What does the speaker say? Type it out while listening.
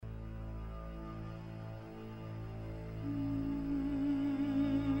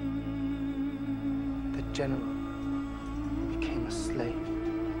general became a slave.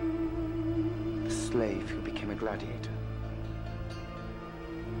 The slave who became a gladiator.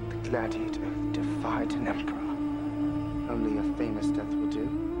 The gladiator who defied an emperor. Only a famous death will do.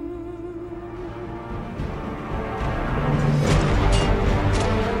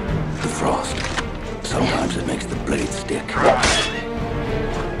 The frost. Sometimes it makes the blade stick.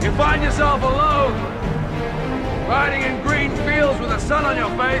 You find yourself alone, riding in green fields with the sun on your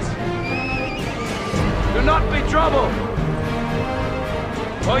face. Do not be troubled,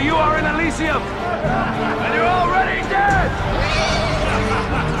 for you are in Elysium, and you're already dead!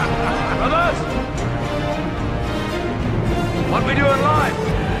 Brothers, what we do in life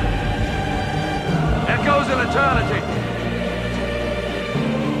echoes in eternity.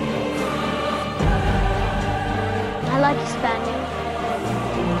 I like you, Spaniard.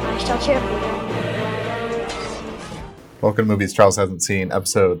 I shall cheer for you. Welcome to Movies Charles Hasn't Seen,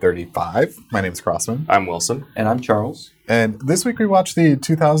 episode 35. My name's Crossman. I'm Wilson. And I'm Charles. And this week we watched the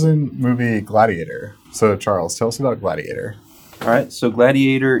 2000 movie Gladiator. So, Charles, tell us about Gladiator. All right, so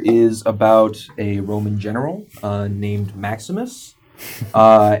Gladiator is about a Roman general named Maximus.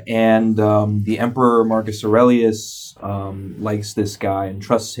 And the Emperor Marcus Aurelius likes this guy and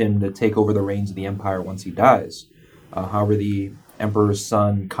trusts him to take over the reins of the empire once he dies. However, the Emperor's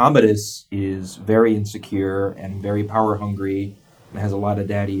son, Commodus, is very insecure and very power-hungry and has a lot of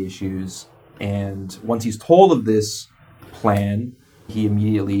daddy issues. And once he's told of this plan, he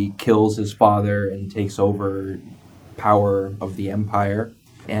immediately kills his father and takes over power of the empire.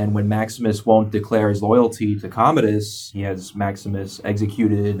 And when Maximus won't declare his loyalty to Commodus, he has Maximus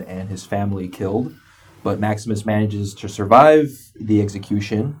executed and his family killed. But Maximus manages to survive the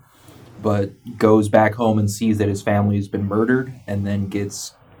execution, but goes back home and sees that his family has been murdered, and then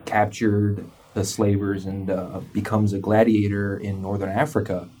gets captured as slavers and becomes a gladiator in northern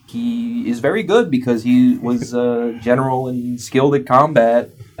Africa. He is very good because he was a general and skilled at combat,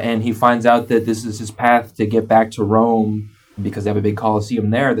 and he finds out that this is his path to get back to Rome because they have a big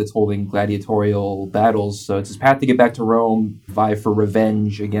Colosseum there that's holding gladiatorial battles. So it's his path to get back to Rome, vie for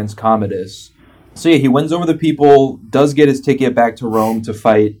revenge against Commodus. So yeah, he wins over the people, does get his ticket back to Rome to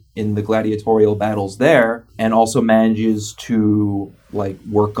fight in the gladiatorial battles there, and also manages to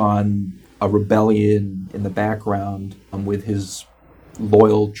work on a rebellion in the background with his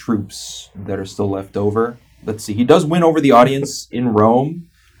loyal troops that are still left over. Let's see, he does win over the audience in Rome,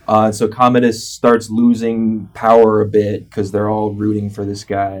 so Commodus starts losing power a bit because they're all rooting for this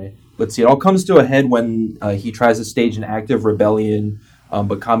guy. Let's see, it all comes to a head when he tries to stage an active rebellion,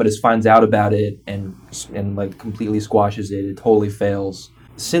 but Commodus finds out about it and completely squashes it. It totally fails.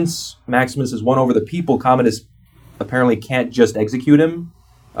 Since Maximus has won over the people, Commodus apparently can't just execute him.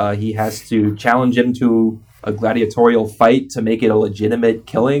 He has to challenge him to a gladiatorial fight to make it a legitimate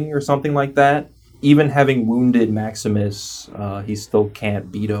killing or something like that. Even having wounded Maximus, he still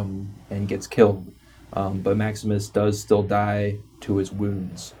can't beat him and gets killed. But Maximus does still die to his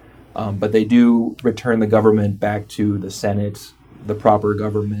wounds. But they do return the government back to the Senate, the proper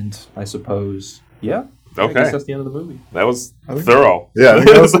government, I suppose. Yeah. Okay. I guess that's the end of the movie. That was thorough. Yeah, I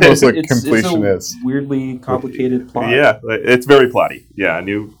think that was the most completionist. It's a weirdly complicated plot. Yeah, it's very plotty. Yeah, and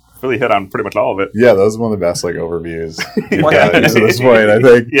you really hit on pretty much all of it. Yeah, that was one of the best overviews you've got to this point, I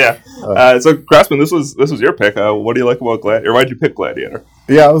think. Yeah. So, Crossman, this was your pick. What do you like about Gladiator? Or why'd you pick Gladiator?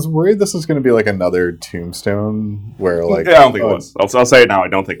 Yeah, I was worried this was going to be another Tombstone where Yeah, I don't think it was. I'll say it now. I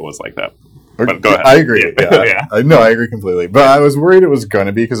don't think it was like that. But go ahead. I agree. Yeah. Yeah. I agree completely. But I was worried it was going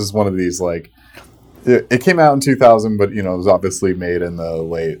to be because it's one of these it came out in 2000, but it was obviously made in the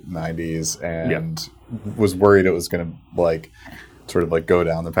late 90s, and was worried it was going to sort of go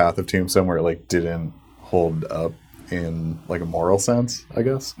down the path of Tombstone where it didn't hold up in a moral sense, I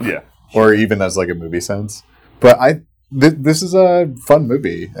guess. Yeah. Or even as a movie sense. But this is a fun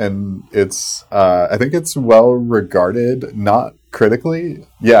movie, and it's I think it's well regarded, not critically.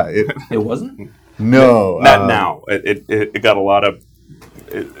 Yeah, it wasn't. No, not now. It got a lot of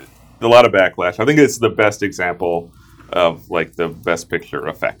backlash. I think it's the best example of the best picture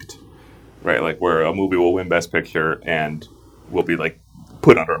effect, right? Where a movie will win best picture and will be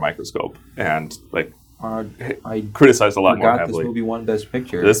put under a microscope and I criticized a lot more heavily. This movie won best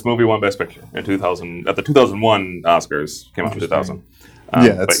picture. This movie won best picture in 2000 at the 2001 Oscars. Came out in 2000.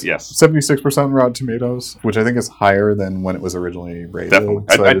 It's yes, 76% Rotten Tomatoes, which I think is higher than when it was originally rated. Definitely,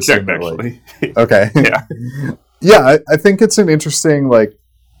 so I checked actually. Okay, yeah, I think it's an interesting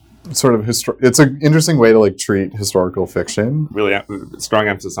sort of it's an interesting way to treat historical fiction. Really strong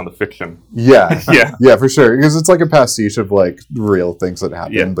emphasis on the fiction. Yeah, yeah, for sure, because it's a pastiche of real things that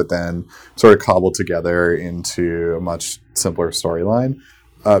happen, but then sort of cobbled together into a much simpler storyline.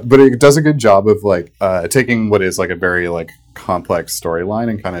 But it does a good job of like taking what is like a very like complex storyline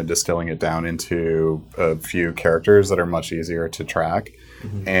and kind of distilling it down into a few characters that are much easier to track.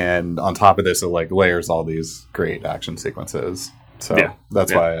 And on top of this, it like layers all these great action sequences. So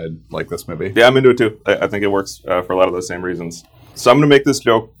that's why I like this movie. Yeah, I'm into it too. I think it works for a lot of those same reasons. So I'm going to make this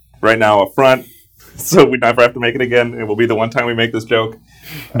joke right now up front, so we never have to make it again. It will be the one time we make this joke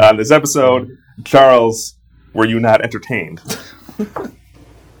on this episode. Charles, were you not entertained?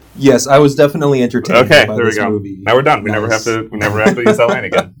 Yes, I was definitely entertained Okay, by there we this go. movie. Now we're done. We Nice. never have to use that line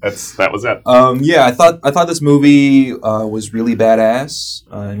again. That was it. Yeah, I thought this movie was really badass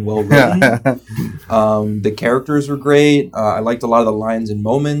and well written. The characters were great. I liked a lot of the lines and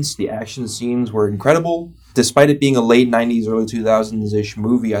moments. The action scenes were incredible. Despite it being a late 90s, early 2000s-ish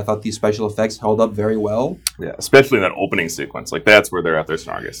movie, I thought the special effects held up very well. Yeah, especially that opening sequence. Like, that's where they're at their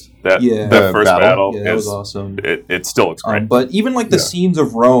strongest. That The first battle? battle Yeah, that was is awesome. It still looks great. But even like the scenes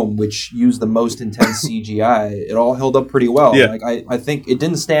of Rome, which used the most intense CGI, it all held up pretty well. Yeah. Like I think it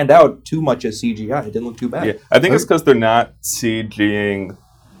didn't stand out too much as CGI. It didn't look too bad. Yeah, I think it's because they're not CGing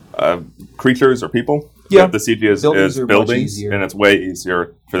creatures or people. Yeah. The CG is Buildings are much buildings, easier. and it's way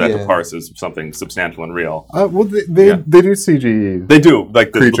easier for that to Yeah. parse as something substantial and real. Well, they do CG They do,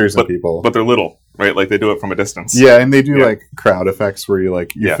 like creatures but, and people. but they're little, right? Like they do it from a distance. Yeah, and they do Yeah. like crowd effects where you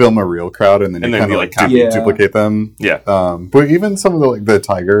Yeah. film a real crowd and then And you then kind of you, like like, copy- duplicate them. Yeah. But even some of the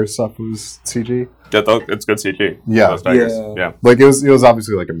tiger stuff was CG. It's good CG. Yeah. Those tigers. Yeah. Yeah. Like it was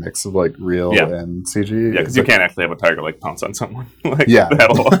obviously like a mix of like real Yeah. and CG. Yeah, because you can't actually have a tiger like pounce on someone. Like, Yeah.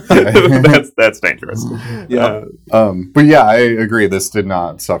 that's dangerous. Yeah. But yeah, I agree. This did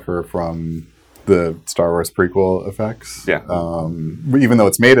not suffer from the Star Wars prequel effects. Yeah. Even though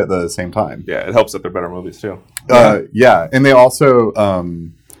it's made at the same time. Yeah, it helps that they're better movies too. Yeah, and they also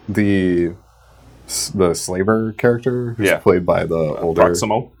the slaver character who's Yeah. played by the older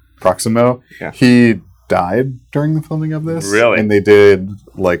Proximo. Yeah. He died during the filming of this. Really? And they did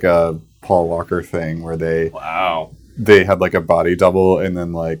like a Paul Walker thing where they had like a body double and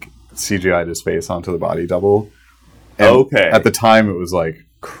then like CGI'd his face onto the body double. And Okay. At the time, it was like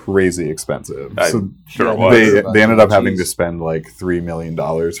crazy expensive. I'm sure it was. They ended up having to spend like $3 million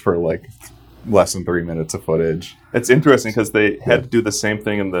for like less than 3 minutes of footage. It's interesting because they had to do the same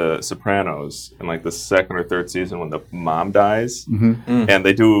thing in The Sopranos in like the second or third season when the mom dies, and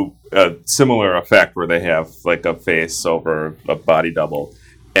they do a similar effect where they have like a face over a body double,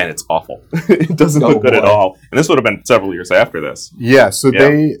 and it's awful. It doesn't look good at all. And this would have been several years after this. Yeah, so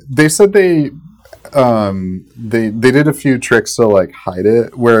they said they did a few tricks to like hide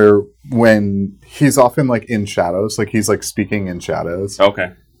it, where when he's often like in shadows, like he's like speaking in shadows.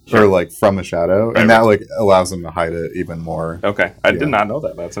 Okay. Or like from a shadow, Right, and that like allows them to hide it even more. Okay, I did not know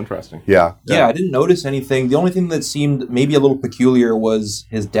that. That's interesting. Yeah. Yeah, I didn't notice anything. The only thing that seemed maybe a little peculiar was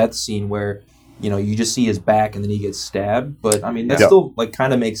his death scene where, you just see his back and then he gets stabbed. But, I mean, that still, like,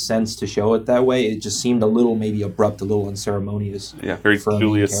 kind of makes sense to show it that way. It just seemed a little maybe abrupt, a little unceremonious. Yeah, very for a main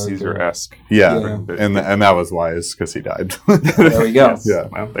Julius character. Caesar-esque. Yeah. And that was wise because he died. There we go. Yes. Yeah.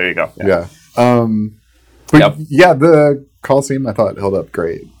 Well, there you go. Yeah. But yeah, the Coliseum I thought held up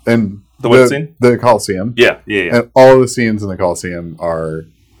great. And The what scene? The Coliseum. Yeah. And all the scenes in the Coliseum are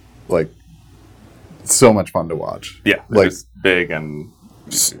like so much fun to watch. Yeah, they're Like just big and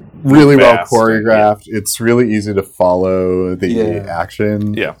really well fast, choreographed. It's really easy to follow the Yeah.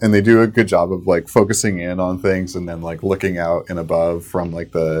 action. Yeah. And they do a good job of like focusing in on things and then like looking out and above from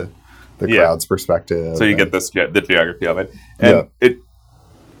like the crowd's perspective. So you and- get the geography of it. And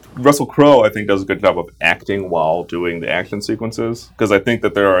Russell Crowe, I think, does a good job of acting while doing the action sequences. Because I think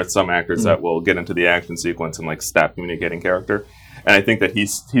that there are some actors that will get into the action sequence and like stop communicating character. And I think that he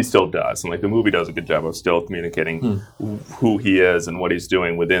still does. And like the movie does a good job of still communicating who he is and what he's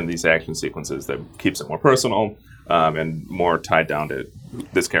doing within these action sequences that keeps it more personal and more tied down to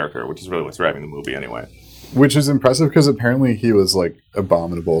this character, which is really what's driving the movie anyway. Which is impressive because apparently he was like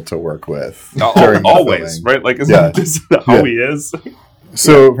abominable to work with. during the Always, filming. right? Like, isn't that just how he is?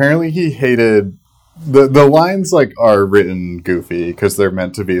 So apparently he hated the lines like are written goofy because they're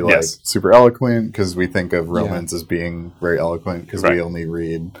meant to be like super eloquent because we think of Romans as being very eloquent because we only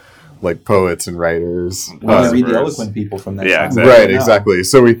read like poets and writers. We only read the eloquent people from that time. Exactly. Right, exactly.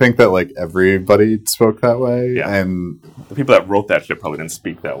 So we think that like everybody spoke that way. Yeah. And The people that wrote that shit probably didn't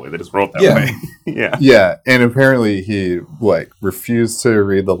speak that way. They just wrote that Yeah. way. Yeah. yeah, and apparently he like refused to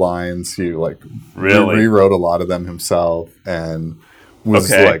read the lines. He like Really? rewrote a lot of them himself and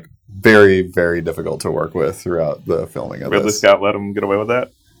was Okay. like very, very difficult to work with throughout the filming of Ridley this. Scott let him get away with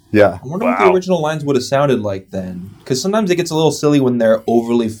that? Yeah. I wonder what the original lines would have sounded like then. Because sometimes it gets a little silly when they're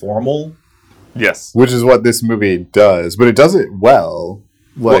overly formal. Yes. Which is what this movie does, but it does it well.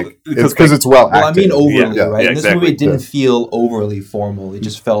 like because, it's because it's well Well, I acted. mean overly, Yeah. right? Yeah, In this exactly. movie, it didn't feel overly formal. It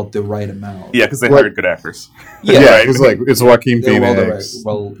just felt the right amount. Yeah, because they Well- hired good actors. Yeah, Right. because like it's Joaquin They're well Phoenix. directed,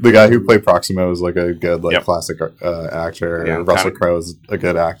 well- the guy who played Proximo is like a good Yep. classic actor. Yeah, Russell Connie- Crowe is a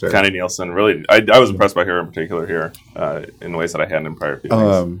good actor. Connie Nielsen, really, I was impressed by her in particular here, in ways that I hadn't in prior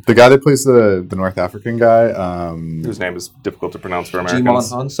viewings. The guy that plays the North African guy. Whose name is difficult to pronounce for Jimon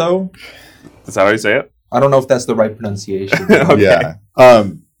Americans. Hanso? Is that how you say it? I don't know if that's the right pronunciation. Okay. Yeah.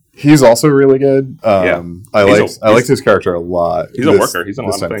 He's also really good. Yeah. I He's liked his character a lot. He's a worker. He's in a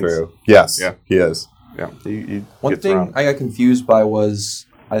this lot of time things. Yes. Yeah. He is. Yeah, he One gets thing around. I got confused by was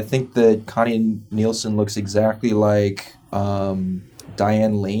I think that Connie Nielsen looks exactly like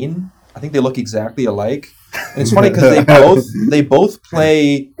Diane Lane. I think they look exactly alike. And it's funny because they both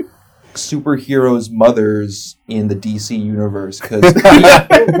play superheroes' mothers in the DC universe. Because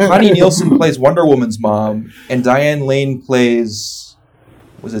Connie Nielsen plays Wonder Woman's mom, and Diane Lane plays,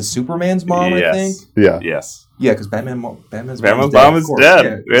 was it Superman's mom? I think. Yeah. Yes. Yeah, because Batman's Batman's mom mom is is dead.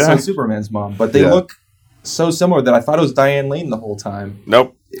 dead, Yeah. So yeah. Superman's mom, but they Yeah. look so similar that I thought it was Diane Lane the whole time.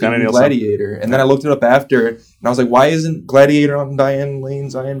 Nope. Connie in Nielsen. Gladiator, and then I looked it up after, and I was like, "Why isn't Gladiator on Diane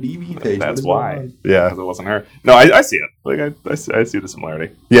Lane's IMDb page?" What That's is going why. on? Yeah. Because it wasn't her. No, I see it. Like I see the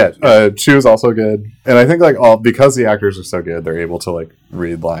similarity. Yeah. She was also good, and I think like because the actors are so good, they're able to like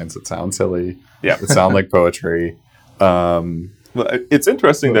read lines that sound silly. Yeah. That sound like poetry. Well, it's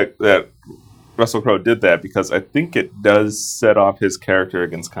interesting that Russell Crowe did that because I think it does set off his character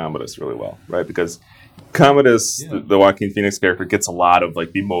against Commodus really well, right? Because Commodus, the Joaquin Phoenix character, gets a lot of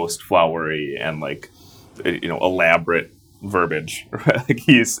like the most flowery and like elaborate verbiage. Right? Like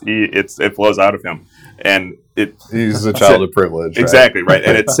it flows out of him, and He's a child of privilege. Right? exactly right,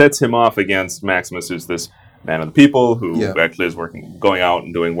 and it sets him off against Maximus, who's this man of the people who Yeah. actually is going out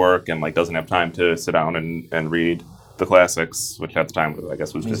and doing work, and like doesn't have time to sit down and read the classics, which at the time I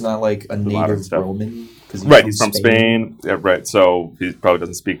guess was He's just not like a modern native stuff. Roman, because right. He's from Spain, yeah, right? So he probably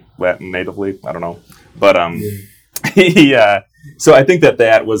doesn't speak Latin natively. I don't know, but so I think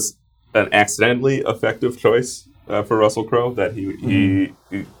that was an accidentally effective choice for Russell Crowe. That he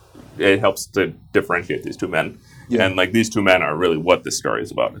it helps to differentiate these two men, and like these two men are really what this story is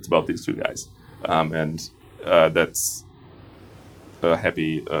about. It's about these two guys, and that's a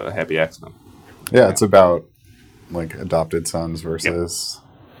happy accident. Yeah, it's about like adopted sons versus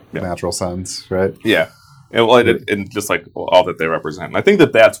Yep. natural sons, right? Yeah. And just like all that they represent. And I think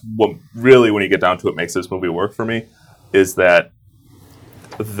that's what really, when you get down to it, makes this movie work for me, is that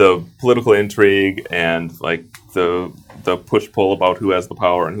the political intrigue and like the push-pull about who has the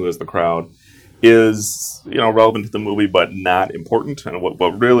power and who has the crowd is, relevant to the movie, but not important. And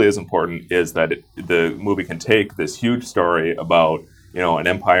what really is important is that the movie can take this huge story about, an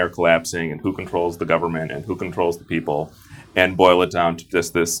empire collapsing and who controls the government and who controls the people, and boil it down to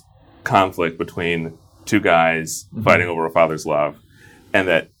just this conflict between two guys fighting over a father's love, and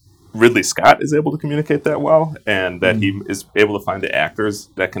that Ridley Scott is able to communicate that well, and that he is able to find the actors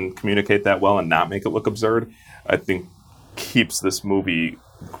that can communicate that well and not make it look absurd, I think keeps this movie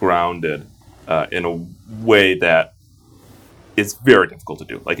grounded in a way that it's very difficult to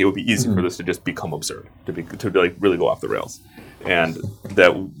do. Like, it would be easy for this to just become absurd, to like really go off the rails, and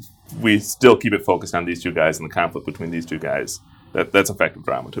that we still keep it focused on these two guys and the conflict between these two guys. That's effective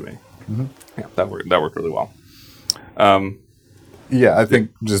drama to me. Yeah, that worked really well. Yeah, I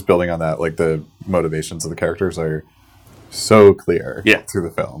think just building on that, like the motivations of the characters are so clear through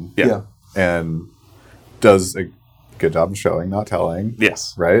the film. Yeah. And does a good job of showing, not telling.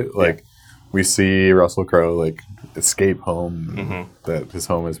 Yes. Right? Like we see Russell Crowe like escape home, that his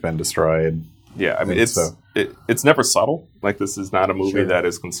home has been destroyed. Yeah, I mean, And it's never subtle. Like, this is not a movie that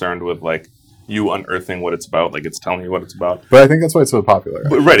is concerned with like you unearthing what it's about. Like, it's telling you what it's about. But I think that's why it's so popular.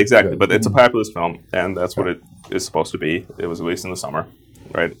 Right, exactly. But it's a populist film, and that's what it is supposed to be. It was released in the summer,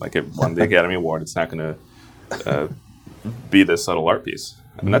 right? Like, it won the Academy Award. It's not going to be this subtle art piece,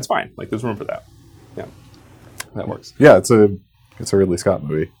 and that's fine. Like, there's room for that. Yeah, that works. Yeah, it's a Ridley Scott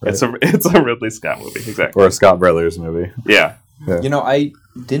movie. Right? It's a Ridley Scott movie, exactly. Or a Scott Brothers movie. Yeah. I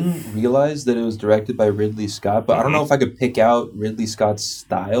didn't realize that it was directed by Ridley Scott, but I don't know if I could pick out Ridley Scott's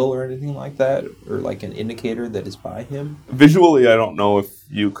style or anything like that, or like an indicator that is by him. Visually, I don't know if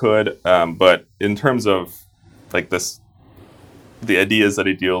you could, but in terms of like the ideas that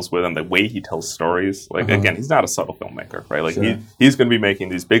he deals with and the way he tells stories, like again, he's not a subtle filmmaker, right? Like he's going to be making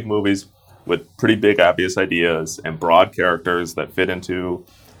these big movies with pretty big, obvious ideas and broad characters that fit into,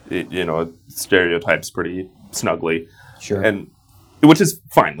 stereotypes pretty snugly. Sure. And which is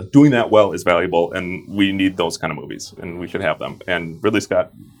fine. Like, doing that well is valuable, and we need those kind of movies, and we should have them. And Ridley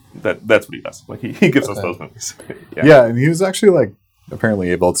Scott, that's what he does. Like, he gives us those movies. Yeah, and he was actually like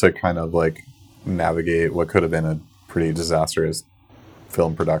apparently able to kind of like navigate what could have been a pretty disastrous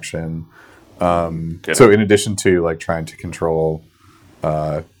film production. So in addition to like trying to control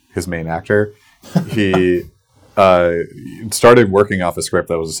his main actor, he started working off a script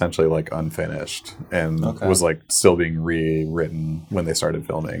that was essentially like unfinished and was like still being rewritten when they started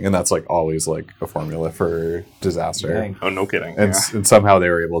filming, and that's like always like a formula for disaster. Dang. Oh, no kidding. And, and somehow they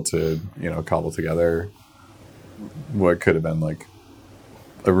were able to, cobble together what could have been like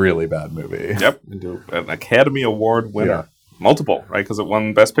a really bad movie. Yep, into an Academy Award winner. Yeah. Multiple, right? Because it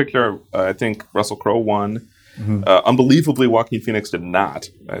won Best Picture. I think Russell Crowe won. Unbelievably, Joaquin Phoenix did not,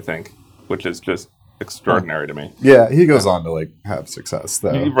 I think, which is just extraordinary to me. Yeah, he goes on to like have success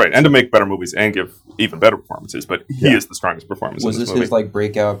though. Right, and to make better movies and give even better performances, but he is the strongest performance Was in this this movie. his like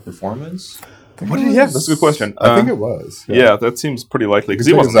breakout performance? Yeah, that's a good question. I think it was. Yeah, that seems pretty likely because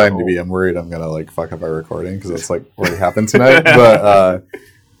he He wasn't was that IMDb. old. I'm worried I'm gonna like fuck up our recording because that's like what happened tonight. But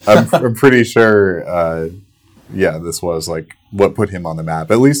I'm pretty sure. This was like what put him on the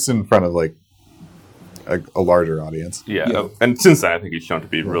map, at least in front of like a larger audience. Yeah, and since then, I think he's shown to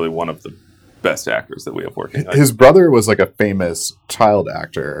be really one of the best actors that we have working. His brother was like a famous child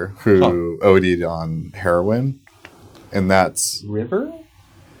actor who OD'd on heroin, and that's River?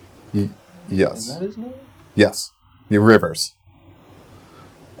 yes, Is that his name? yes, Rivers.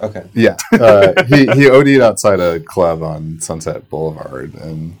 Okay. Yeah, he OD'd outside a club on Sunset Boulevard,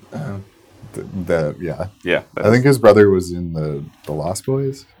 and Yeah, I think his brother was in the Lost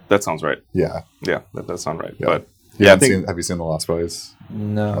Boys. that sounds right. Yeah, Yeah, that does sound right. Yeah. But yeah. I think Have you seen the Lost Boys?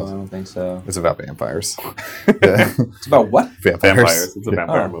 No, I don't think so. It's about vampires. Yeah. It's about what? vampires. It's a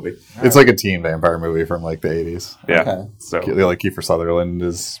vampire Oh. movie. It's like a teen vampire movie from like the 80s. Yeah, Okay. so Like Kiefer Sutherland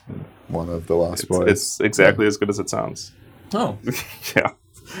is one of the Lost Boys. it's exactly as good as it sounds. Oh. Yeah.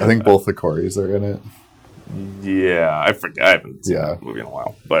 I think both the Coreys are in it. Yeah, I forget. I haven't seen Yeah. that movie in a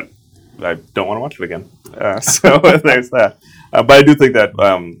while, but I don't want to watch it again. So there's that. But I do think that,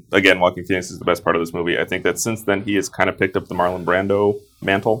 again, Joaquin Phoenix is the best part of this movie. I think that since then he has kind of picked up the Marlon Brando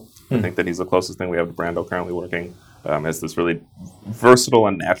mantle. I think that he's the closest thing we have to Brando currently working as this really versatile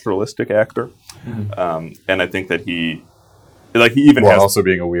and naturalistic actor. And I think that he even While has also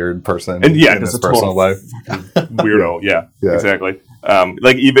being a weird person and yeah, in his just a personal total life. weirdo. Yeah, Yeah. exactly.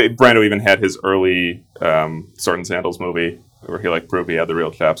 Brando even had his early Sword and Sandals movie where he proved he had the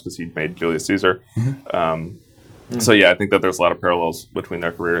real chops because he made Julius Caesar. So yeah, I think that there's a lot of parallels between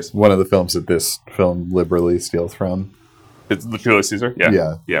their careers. One of the films that this film liberally steals from. It's the Julius Caesar.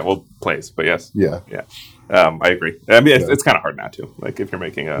 Yeah, Yeah. Well, plays, but yes, Yeah. yeah. I agree. I mean, it's kind of hard not to. If you're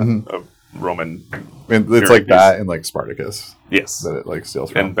making a Roman, And it's Period like piece. that and like Spartacus yes, that it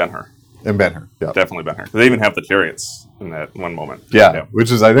steals from. and Ben-Hur, And Ben-Hur. Yeah. definitely Ben-Hur. They even have the chariots in that one moment. Yeah. Which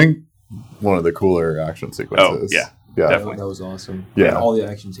is, I think, one of the cooler action sequences. Oh, yeah. Yeah. Definitely. That was awesome. Yeah. And all the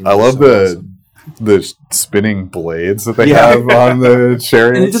action scenes. I were love so awesome. the spinning blades that they Yeah. have on the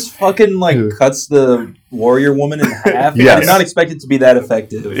chariots. And it just fucking cuts the warrior woman in half. Yes. I did not expect it to be that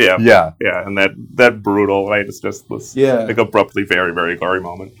effective. Yeah, Yeah. yeah, and that brutal, right? It's just this, Yeah. abruptly very, very gory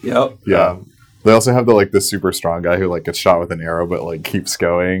moment. Yep. Yeah. They also have the super strong guy who gets shot with an arrow but keeps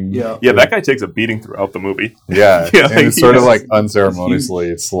going. Yeah. Yeah, that guy takes a beating throughout the movie. Yeah. Yeah, And it's sort of he's-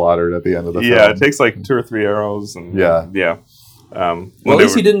 unceremoniously slaughtered at the end of the Yeah, film. it takes 2 or 3 arrows, and Yeah. yeah. Well, at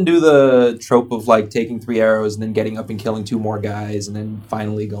least he didn't do the trope of taking 3 arrows and then getting up and killing 2 more guys and then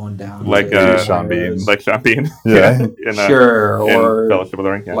finally going down. Like, to Sean Bean. arrows. like Sean Bean. Yeah. in, Sure, in or Fellowship of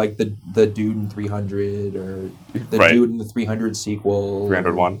the Ring. Yeah. like the dude in 300 or the Right. dude in the 300 sequel.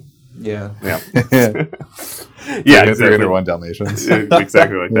 301. Yeah. Yeah, Yeah. yeah, exactly. 301 Dalmatians.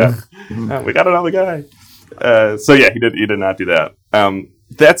 Exactly like that. We got another guy. So yeah, he did not do that.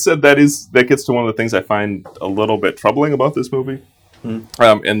 That said, that gets to one of the things I find a little bit troubling about this movie,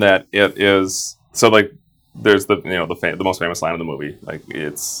 in that it is there's the most famous line of the movie,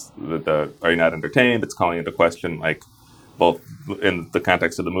 it's the "Are you not entertained?" It's calling into question both in the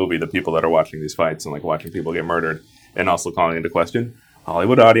context of the movie, the people that are watching these fights and watching people get murdered, and also calling into question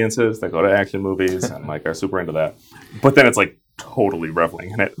Hollywood audiences that go to action movies and are super into that. But then it's totally reveling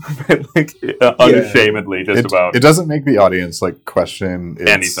in it, unashamedly, just about It doesn't make the audience question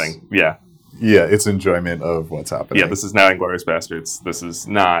anything. Yeah, its enjoyment of what's happening. yeah. This is not Inglourious Basterds. This is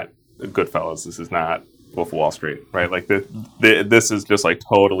not Goodfellas. This is not Wolf of Wall Street. Right? This is just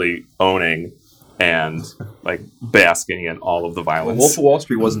totally owning and basking in all of the Well, violence. Wolf of Wall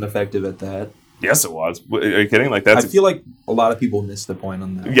Street wasn't effective at that. Yes, it was. Are you kidding? That's I feel like a lot of people missed the point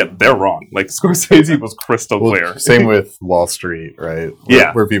on that. yeah, they're wrong. Scorsese was crystal Well, clear. same with Wall Street, right?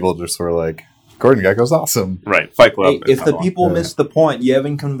 Yeah. Where people just were Gordon Gekko's awesome. Right, Fight Club. Hey, if the one. people miss the point, you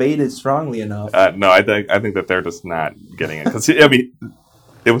haven't conveyed it strongly enough. No, I think that they're just not getting it because I mean,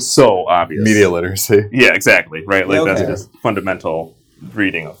 it was so obvious. Media literacy. Yeah, exactly. Right, like Okay. that's just fundamental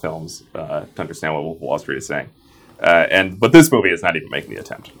reading of films to understand what Wolf of Wall Street is saying. But this movie is not even making the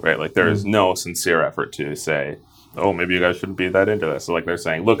attempt. Right, like there is no sincere effort to say, oh, maybe you guys shouldn't be that into this. So like they're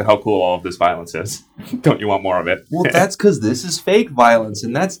saying, look at how cool all of this violence is. Don't you want more of it? Well, that's because this is fake violence,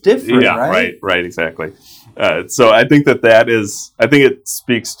 and that's different, Yeah, right? right, exactly. So I think that is, I think it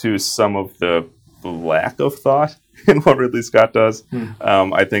speaks to some of the lack of thought in what Ridley Scott does.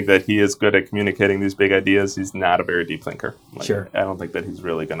 I think that he is good at communicating these big ideas. He's not a very deep thinker. Like, Sure. I don't think that he's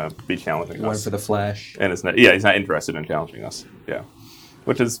really going to be challenging One us. for the Flash. And it's not, he's not interested in challenging us. Yeah.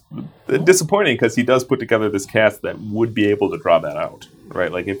 Which is disappointing because he does put together this cast that would be able to draw that out,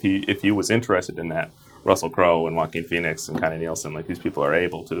 right? Like if he was interested in that, Russell Crowe and Joaquin Phoenix and Connie Nielsen, like these people are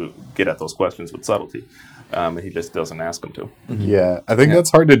able to get at those questions with subtlety, and he just doesn't ask them to. Yeah, I think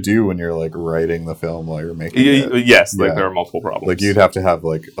that's hard to do when you're like writing the film while you're making it. Yes, like Yeah. there are multiple problems. Like you'd have to have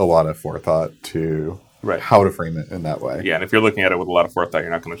like a lot of forethought to Right. how to frame it in that way. Yeah, and if you're looking at it with a lot of forethought,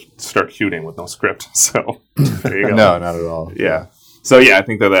 you're not going to start shooting with no script. So there you go. No, not at all. Yeah. So yeah, I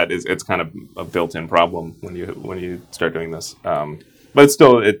think that it's kind of a built-in problem when you start doing this. But it's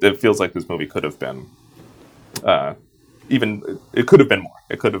still, it feels like this movie could have been it could have been more.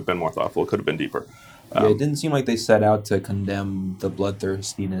 It could have been more thoughtful. It could have been deeper. Yeah, it didn't seem like they set out to condemn the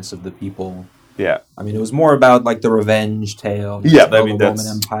bloodthirstiness of the people. Yeah. I mean, it was more about like the revenge tale. Yeah, of I mean, the that's-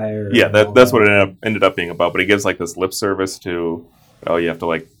 Roman Empire. Yeah, and all that's that. what it ended up being about. But he gives like this lip service to, oh, you have to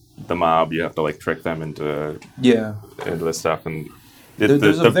like the mob. You have to like trick them into Yeah. this stuff. And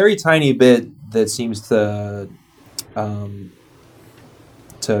There's a very tiny bit that seems to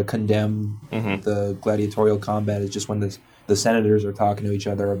condemn Mhm. the gladiatorial combat. Is just when the senators are talking to each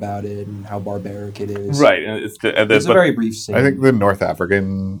other about it and how barbaric it is. right. And It's a very brief scene. I think the North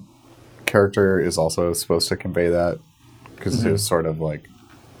African character is also supposed to convey that because his sort of like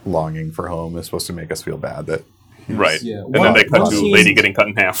longing for home is supposed to make us feel bad that right. Yeah. And then they cut One to scene- lady getting cut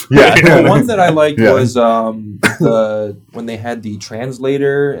in half. Yeah. The one that I liked Yeah. was when they had the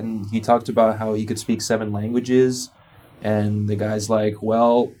translator and he talked about how he could speak 7 languages, and the guy's like,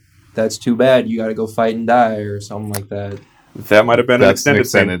 "Well, that's too bad. You got to go fight and die," or something like that. That might have been that's an an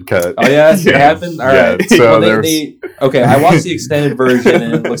extended scene. extended cut. Oh yeah, it Yeah. happened. All Yeah, right. so Well, there's okay, I watched the extended version,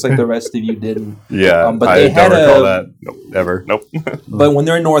 and it looks like the rest of you didn't. yeah, but I they don't had recall a- that ever. Nope. But when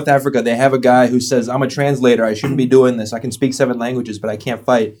they're in North Africa, they have a guy who says, "I'm a translator. I shouldn't be doing this. I can speak 7 languages, but I can't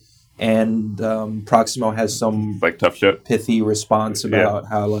fight." And Proximo has some Like tough shit. pithy response about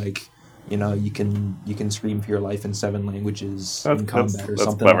how like you can scream for your life in 7 languages in combat or that's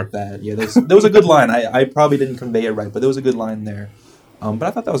something clever. like that. Yeah, there was a good line. I probably didn't convey it right, but there was a good line there. But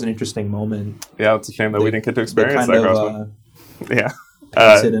I thought that was an interesting moment. Yeah, it's a shame that we didn't get to They experience kind that, of Grossman. Yeah.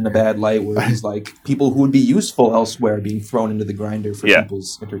 paints it in a bad light, where he's like people who would be useful elsewhere being thrown into the grinder for Yeah.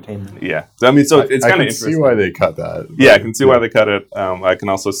 people's entertainment. Yeah. So, I mean, so it's I kind of can see interesting. why they cut that. Yeah, I can see why they cut it. I can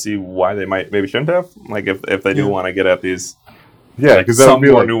also see why they maybe shouldn't have. Like if they do want to get at these Yeah, like, because that some would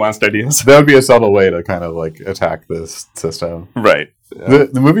be more like, nuanced ideas. that would be a subtle way to kind of like attack this system. Right. The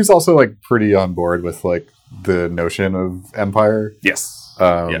movie's also like pretty on board with like the notion of empire. Yes.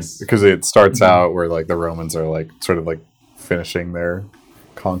 Yes. Because it starts out where like the Romans are like sort of like finishing their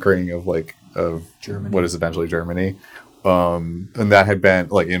conquering of Germany. what is eventually Germany, and that had been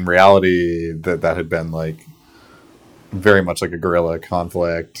like in reality that had been like very much like a guerrilla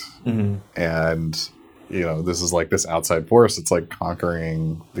conflict, and this is like this outside force. It's like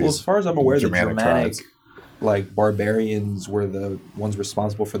conquering these. Well, as far as I'm aware, Germanic the Germanic tribes. like barbarians were the ones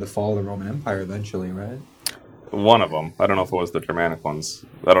responsible for the fall of the Roman Empire eventually, right? One of them. I don't know if it was the Germanic ones.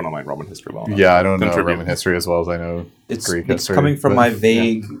 I don't know my Roman history well enough. Yeah, I don't know Contribute. Roman history as well as I know It's Greek history. coming from but- my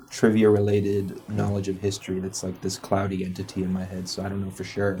vague trivia-related knowledge of history. That's like this cloudy entity in my head, so I don't know for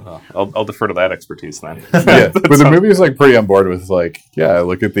sure. I'll defer to that expertise then. Yeah, but the movie is like pretty on board with like, yeah,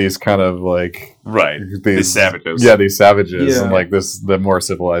 look at these kind of like Right. These savages. Yeah, these savages, Yeah. and like the more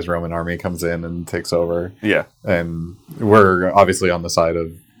civilized Roman army comes in and takes over, Yeah. and we're obviously on the side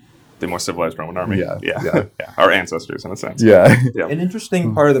of The more civilized Roman army. Yeah, Yeah. yeah. Yeah. Our ancestors, in a sense. yeah, Yeah. An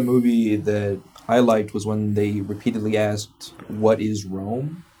interesting part of the movie that I liked was when they repeatedly asked, "What is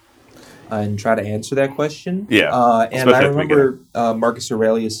Rome?" and try to answer that question. Yeah, and especially I at the remember Marcus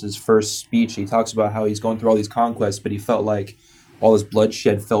Aurelius's first speech. He talks about how he's going through all these conquests, but he felt like all this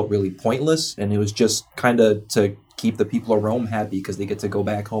bloodshed felt really pointless, and it was just kind of to keep the people of Rome happy because they get to go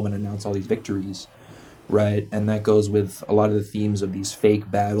back home and announce all these victories. Right, and that goes with a lot of the themes of these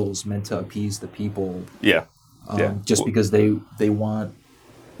fake battles meant to appease the people, Yeah. just because they want,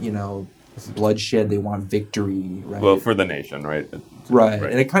 bloodshed. They want victory, right? Well, for the nation, right? Right.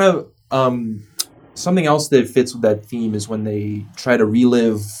 And it kind of something else that fits with that theme is when they try to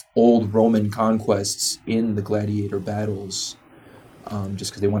relive old Roman conquests in the gladiator battles,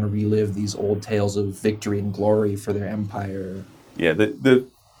 just because they want to relive these old tales of victory and glory for their empire. Yeah,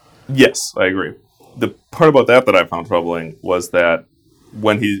 yes, I agree. The part about that I found troubling was that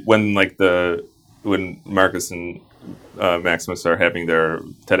when Marcus and Maximus are having their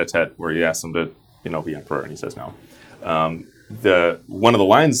tete-a-tete where he asks him to, be emperor, and he says no. One of the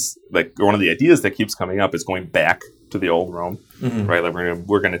lines, or one of the ideas that keeps coming up is going back to the old Rome, right? Like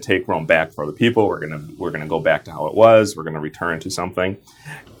we're gonna take Rome back for the people. We're gonna go back to how it was. We're gonna return to something,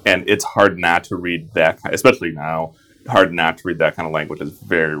 and it's hard not to read that, especially now. Hard not to read that kind of language as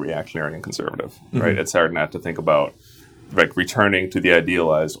very reactionary and conservative, right? It's hard not to think about like returning to the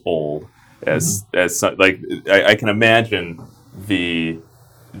idealized old as I can imagine the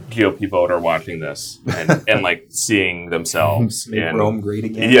GOP voter watching this and like seeing themselves in Rome great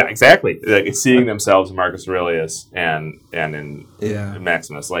again. Yeah, exactly. Like seeing themselves in Marcus Aurelius and in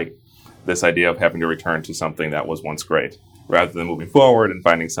Maximus, like this idea of having to return to something that was once great, rather than moving forward and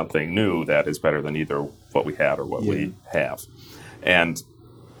finding something new that is better than either what we had or what we have. And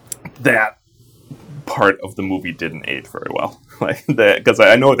that part of the movie didn't age very well, like that, because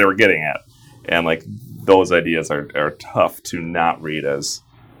I know what they were getting at, and like those ideas are tough to not read as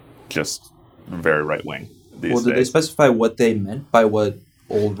just very right wing these days. Did they specify what they meant by what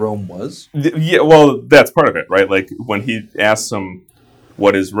old Rome was? Yeah, well, that's part of it, right? Like when he asks him,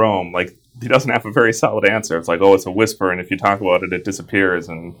 "What is Rome?" Like he doesn't have a very solid answer. It's like, oh, it's a whisper, and if you talk about it, it disappears,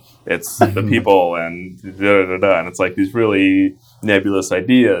 and it's the people, and da-da-da-da. And it's like these really nebulous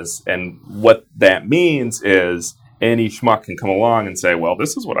ideas. And what that means is any schmuck can come along and say, well,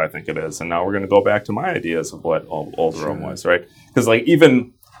 this is what I think it is, and now we're going to go back to my ideas of what old Rome was, right? Because like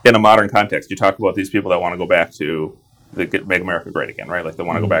even in a modern context, you talk about these people that want to go back to make America great again, right? Like they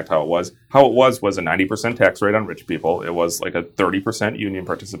want to go back to how it was. How it was a 90% tax rate on rich people. It was like a 30% union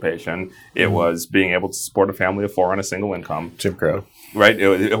participation. It was being able to support a family of 4 on a single income. Jim Crow. Right?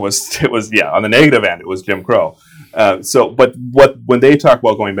 It was on the negative end, it was Jim Crow. But when they talk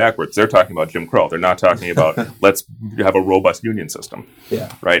about going backwards, they're talking about Jim Crow. They're not talking about let's have a robust union system.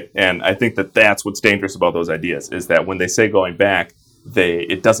 Yeah. Right? And I think that's what's dangerous about those ideas, is that when they say going back,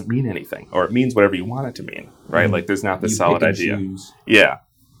 it doesn't mean anything, or it means whatever you want it to mean, right? Like there's not this solid idea. Choose. Yeah.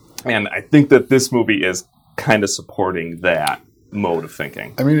 And I think that this movie is kind of supporting that mode of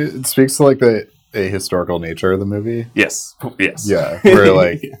thinking. I mean, it speaks to like a historical nature of the movie. Yes. Yeah. Where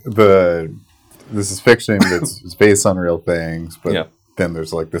like this is fiction, but it's based on real things, but then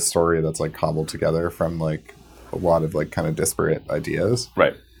there's like this story that's like cobbled together from like a lot of like kind of disparate ideas.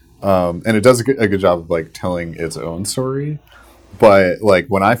 Right. And it does a good job of like telling its own story. But like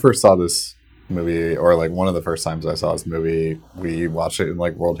when I first saw this movie, or like one of the first times I saw this movie, we watched it in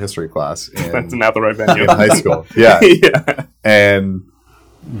like world history class that's not the right venue. in high school. Yeah. And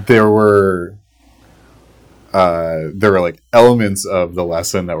there were like elements of the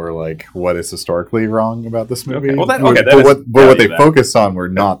lesson that were like what is historically wrong about this movie. Okay. Well, but what they focused on were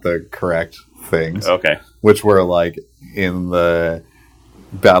not the correct things. Okay. Which were like in the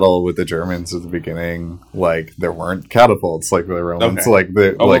battle with the Germans at the beginning, like there weren't catapults like the Romans, like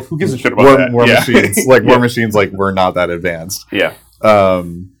who gives a shit about war machines, like war machines, like were not that advanced. Yeah.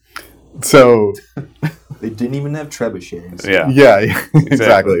 So they didn't even have trebuchets. Yeah,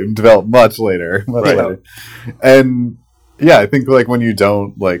 exactly. Developed much later. And yeah, I think like when you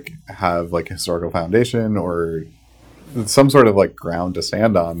don't like have like historical foundation or some sort of like ground to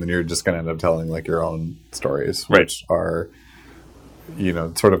stand on, then you're just going to end up telling like your own stories, which are,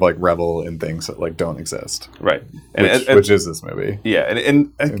 sort of like revel in things that like don't exist. Right. Which is this movie. Yeah.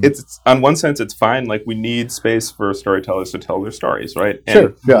 And it's on one sense, it's fine. Like we need space for storytellers to tell their stories. Right.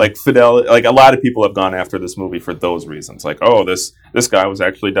 And like fidelity, like a lot of people have gone after this movie for those reasons. Like, oh, this guy was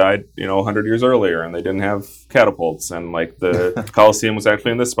actually died, 100 years earlier and they didn't have catapults, and like the Colosseum was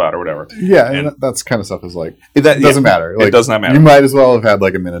actually in this spot or whatever. Yeah. And that's kind of stuff is like, it doesn't matter. Like, it does not matter. You might as well have had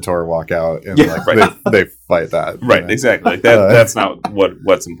like a Minotaur walk out and they fight that. Right. Exactly. Like that's not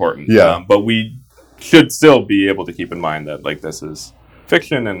what's important. Yeah. But we should still be able to keep in mind that like this is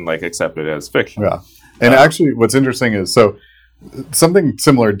fiction and like accept it as fiction. Yeah. And actually what's interesting is, so something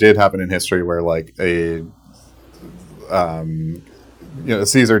similar did happen in history where like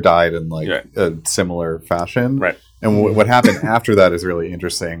Caesar died in like a similar fashion. Right. And what happened after that is really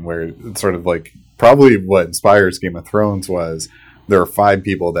interesting, where it's sort of like probably what inspires Game of Thrones was there were 5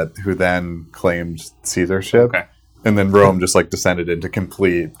 people who then claimed Caesarship. Okay. and then Rome just like descended into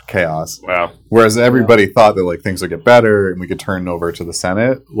complete chaos. Wow. Whereas everybody thought that like things would get better and we could turn over to the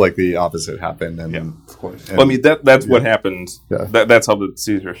Senate, like the opposite happened. And of course, well, I mean that's what happened. Yeah. That's how the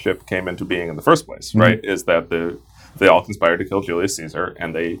Caesar ship came into being in the first place, right? Is that they all conspired to kill Julius Caesar,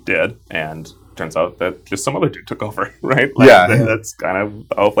 and they did, and turns out that just some other dude took over, right? Like, that's kind of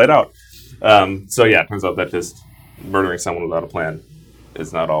how it played out. So yeah, it turns out that just murdering someone without a plan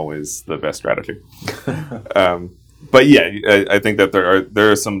is not always the best strategy. But yeah, I think that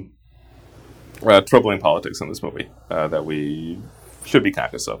there are some troubling politics in this movie that we should be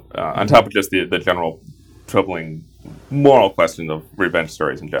conscious of, on top of just the general troubling moral question of revenge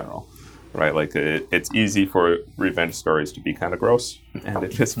stories in general, right? Like it's easy for revenge stories to be kind of gross and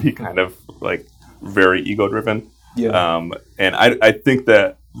it just be kind of like very ego-driven. Yeah. And I think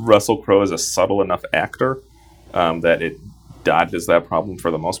that Russell Crowe is a subtle enough actor that it dodges that problem for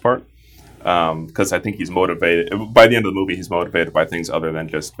the most part. Because I think he's motivated. By the end of the movie, he's motivated by things other than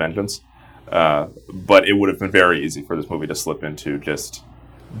just vengeance. But it would have been very easy for this movie to slip into just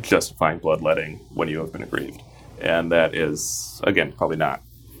justifying bloodletting when you have been aggrieved. And that is, again, probably not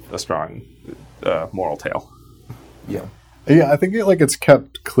a strong moral tale. Yeah. Yeah, I think it's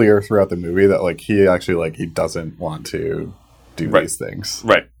kept clear throughout the movie that like he actually he doesn't want to do these things.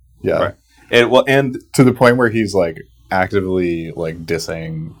 Right. Yeah. Right. And to the point where he's like actively like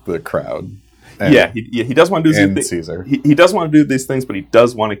dissing the crowd. He does want to do these Caesar. He does want to do these things, but he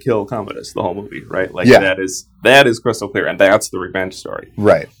does want to kill Commodus the whole movie, right? Like that is crystal clear, and that's the revenge story,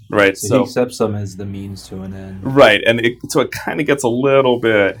 right? Right. So he accepts them as the means to an end, right? And so it kind of gets a little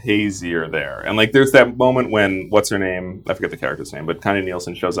bit hazier there, and like there's that moment when what's her name? I forget the character's name, but Connie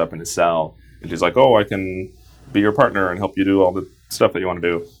Nielsen shows up in his cell, and she's like, "Oh, I can be your partner and help you do all the stuff that you want to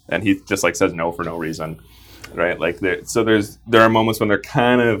do," and he just like says no for no reason. Right, like there are moments when they're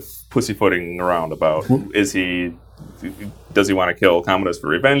kind of pussyfooting around about does he want to kill Commodus for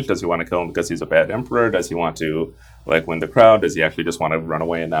revenge? Does he want to kill him because he's a bad emperor? Does he want to like win the crowd? Does he actually just want to run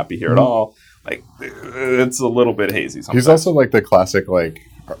away and not be here at all? Like it's a little bit hazy sometimes. He's also like the classic or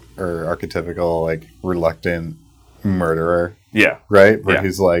archetypical like reluctant murderer. Yeah. Right? Where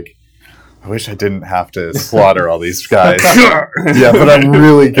he's like, I wish I didn't have to slaughter all these guys. Yeah, but I'm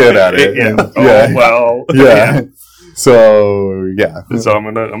really good at it. Yeah. And, Yeah. So yeah. So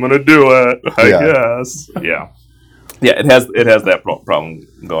I'm gonna do it. I guess. Yeah. Yeah. It has that problem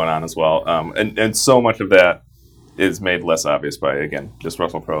going on as well. And so much of that is made less obvious by again just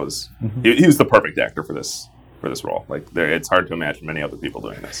Russell Crowe's. He was the perfect actor for this role. Like it's hard to imagine many other people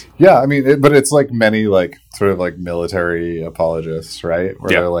doing this. Yeah, I mean, but it's like many like sort of like military apologists, right? Where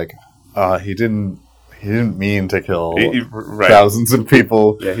they're like, he didn't mean to kill thousands of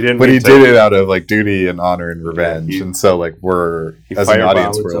people. Yeah, he didn't. But he did it out of like duty and honor and revenge. And so like we're as an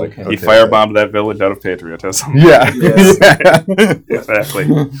audience, we're like, he firebombed that village out of patriotism. Yeah, exactly.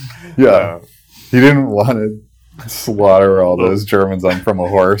 Yeah, he didn't want to slaughter all those Germans on from a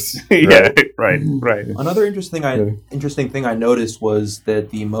horse. Right. Another interesting thing I noticed was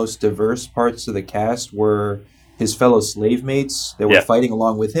that the most diverse parts of the cast were his fellow slave mates that were fighting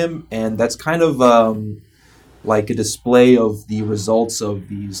along with him, and that's kind of like a display of the results of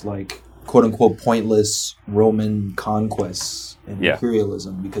these like quote unquote pointless Roman conquests and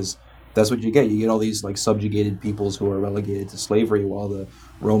imperialism, because that's what you get. You get all these like subjugated peoples who are relegated to slavery while the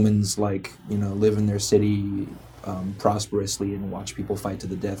Romans live in their city prosperously and watch people fight to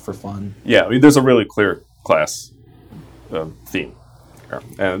the death for fun. Yeah, I mean, there's a really clear class theme here.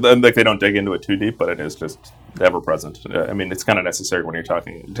 And like they don't dig into it too deep, but it is just ever present. I mean, it's kind of necessary when you're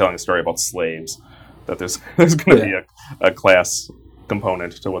telling a story about slaves that there's going to be a class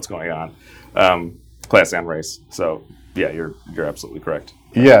component to what's going on, class and race. So yeah, you're absolutely correct.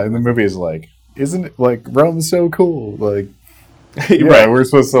 Yeah, and the movie is like, isn't it like Rome's so cool? Like, we're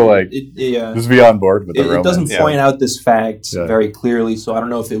supposed to just be on board with the Romans. It doesn't point out this fact very clearly, so I don't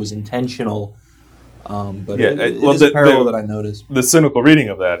know if it was intentional. But it is a parallel that I noticed. The cynical reading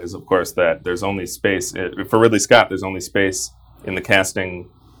of that is, of course, that there's only space for Ridley Scott. There's only space in the casting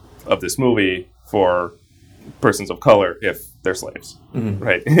of this movie for persons of color if they're slaves,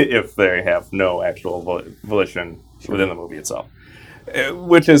 right? If they have no actual volition within the movie itself,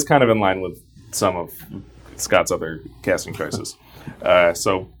 which is kind of in line with some of Scott's other casting choices.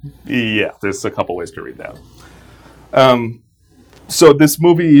 So there's a couple ways to read that. So this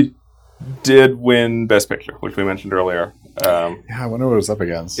movie did win Best Picture, which we mentioned earlier. I wonder what it was up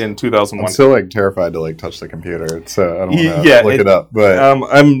against. In 2001. I'm still terrified to touch the computer, so I don't want to look it up. But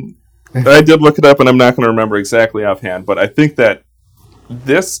I did look it up, and I'm not going to remember exactly offhand. But I think that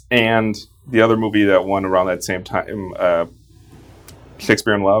this and the other movie that won around that same time,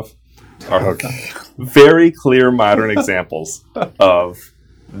 Shakespeare in Love, are very clear modern examples of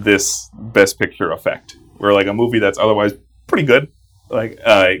this Best Picture effect, where like a movie that's otherwise pretty good, like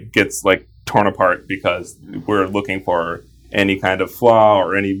gets like torn apart because we're looking for any kind of flaw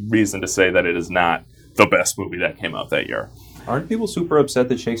or any reason to say that it is not the best movie that came out that year. Aren't people super upset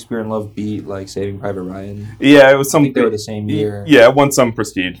that Shakespeare in Love beat like Saving Private Ryan? Yeah, it was some. I think they were the same year. Yeah, it won some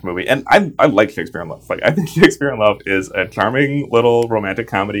prestige movie, and I like Shakespeare in Love. Like I think Shakespeare in Love is a charming little romantic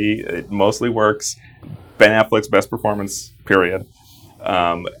comedy. It mostly works. Ben Affleck's best performance, period.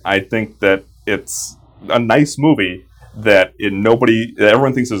 I think that it's a nice movie that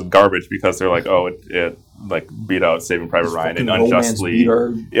everyone thinks is garbage because they're like, oh, it like beat out Saving Private Ryan and unjustly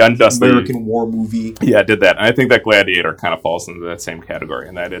American war movie. Yeah, it did that. And I think that Gladiator kind of falls into that same category,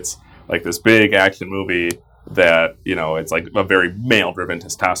 in that it's like this big action movie that, you know, it's like a very male-driven,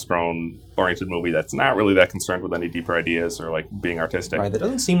 testosterone-oriented movie that's not really that concerned with any deeper ideas or like being artistic. Right, that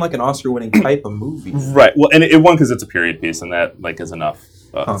doesn't seem like an Oscar-winning type of movie. Right. Well, and it won because it's a period piece, and that like is enough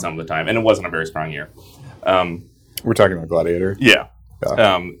some of the time. And it wasn't a very strong year. We're talking about Gladiator. Yeah.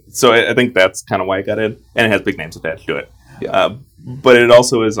 So I think that's kind of why it got in, and it has big names attached to it. Yeah. But it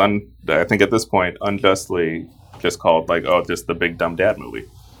also is, I think at this point, unjustly just called like, oh, just the big dumb dad movie.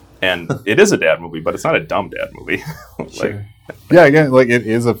 And it is a dad movie, but it's not a dumb dad movie. Sure. Yeah, again, like it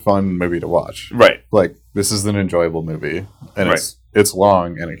is a fun movie to watch. Right. Like this is an enjoyable movie, and it's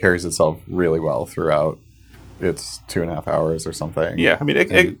long, and it carries itself really well throughout. It's 2.5 hours or something. Yeah, I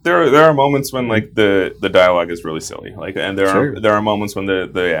mean, there are moments when like the dialogue is really silly, like, and there are moments when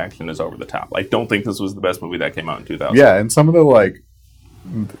the action is over the top. I don't think this was the best movie that came out in 2000. Yeah, and some of the like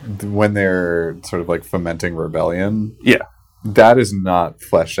when they're sort of like fomenting rebellion. Yeah, that is not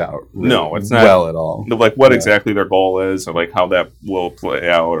fleshed out. Really no, it's not well at all. Like what exactly their goal is, or like how that will play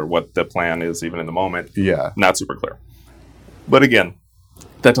out, or what the plan is, even in the moment. Yeah, not super clear. But again,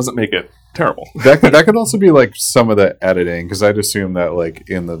 that doesn't make it terrible. that could also be like some of the editing, because I'd assume that like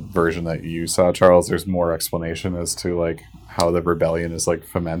in the version that you saw, Charles, there's more explanation as to like how the rebellion is like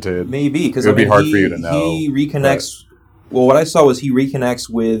fomented. Maybe because it would be hard for you to know. He reconnects. Well, what I saw was he reconnects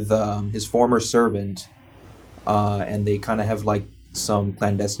with his former servant, and they kind of have like some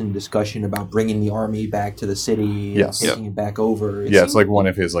clandestine discussion about bringing the army back to the city, and taking it back over. It's like one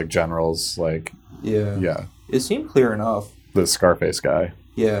of his like generals, like yeah. It seemed clear enough. The Scarface guy.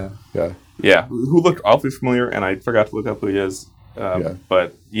 Yeah. Who looked awfully familiar, and I forgot to look up who he is.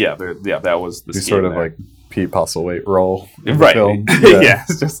 But that was the. He's sort of like Pete Postlethwaite role, in right? The film. Yeah,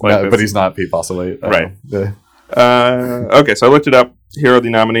 it's just like but he's not Pete Postlethwaite, right? Okay, so I looked it up. Here are the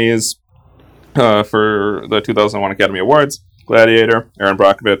nominees for the 2001 Academy Awards: Gladiator, Aaron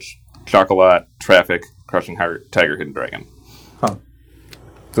Brockovich, Chocolat, Traffic, Crouching Tiger, Hidden Dragon. Huh.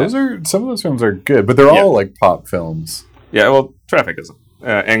 Some of those films are good, but they're all like pop films. Yeah, well, Traffic isn't.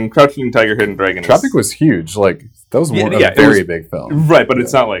 And Crouching Tiger, Hidden Dragon. Traffic was huge. Like that was a very big film, right? But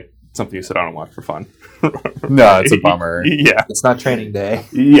it's not like something you sit down and watch for fun. No, it's a bummer. Yeah, it's not Training Day.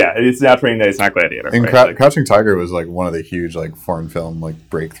 Yeah, it's not Training Day. It's not Gladiator. And Crouching Tiger was like one of the huge like foreign film like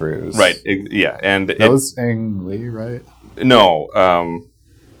breakthroughs. Right. And that was Ang Lee, right? No, I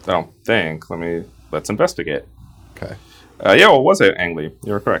don't think. Let's investigate. Okay. It was Ang Lee.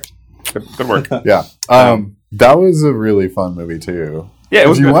 You were correct. Good work. Yeah. That was a really fun movie too. Yeah, it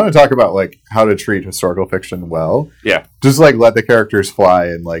was. If you want to talk about like how to treat historical fiction well, just like let the characters fly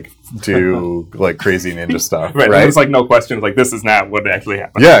and like do like crazy ninja stuff. Right. There's like no question. Like this is not what actually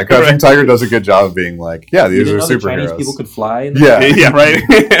happened. Yeah, Crouching Tiger does a good job of being like, these are superheroes. Chinese people could fly. Yeah, right.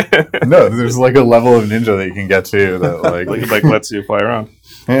 No, there's like a level of ninja that you can get to that like lets you fly around.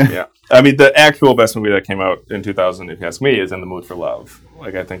 Yeah. I mean, the actual best movie that came out in 2000, if you ask me, is In the Mood for Love.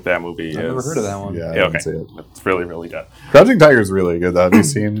 Like, I think that movie I've never heard of that one. Yeah, I okay. See it. It's really, really good. Crouching Tiger is really good, though. Have you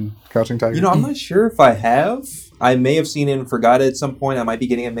seen Crouching Tiger? You know, I'm not sure if I have. I may have seen it and forgot it at some point. I might be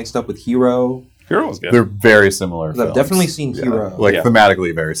getting it mixed up with Hero. Hero was good. They're very similar films. I've definitely seen Hero. Like,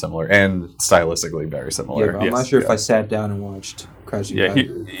 thematically very similar and stylistically very similar. Yeah, I'm not sure if I sat down and watched Crouching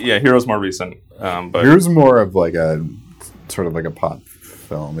Tiger. Hero's more recent. But Hero's more of like a sort of like a pop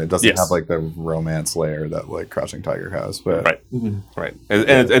film. It doesn't have like the romance layer that like Crouching Tiger has, but right.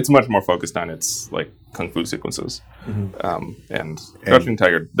 And it's much more focused on its like kung fu sequences. And Crouching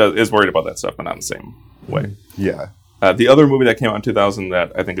Tiger is worried about that stuff, but not in the same way. Yeah. The other movie that came out in 2000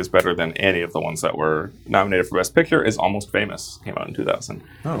 that I think is better than any of the ones that were nominated for Best Picture is Almost Famous. Came out in 2000.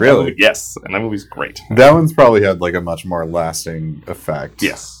 Oh, really? Yes, and that movie's great. That one's probably had like a much more lasting effect.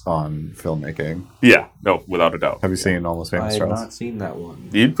 Yes. On filmmaking. Yeah, no, without a doubt. Have you seen Almost Famous? I have Charles? not seen that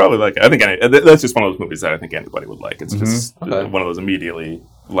one. You'd probably like it. I think that's just one of those movies that I think anybody would like. It's just one of those immediately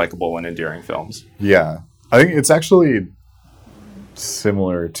likable and endearing films. Yeah, I think it's actually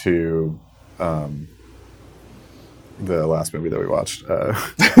similar to the last movie that we watched,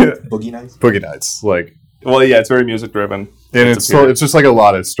 Boogie Nights. Boogie Nights. Like, Well, yeah, it's very music driven. and it's just like a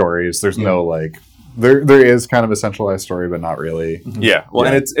lot of stories. There's no like there is kind of a centralized story, but not really. Yeah, well,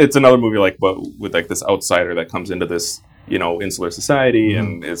 and it's another movie like with like this outsider that comes into this insular society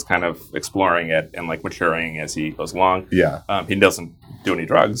and is kind of exploring it and like maturing as he goes along. Yeah, He doesn't do any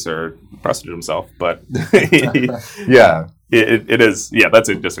drugs or prostitute himself, but yeah, it is. Yeah, that's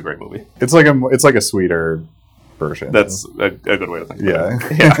just a great movie. it's like a sweeter version. That's a good way to think about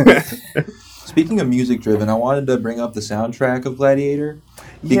it. yeah. Yeah. Speaking of music driven, I wanted to bring up the soundtrack of Gladiator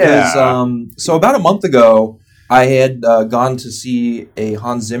because so about a month ago I had gone to see a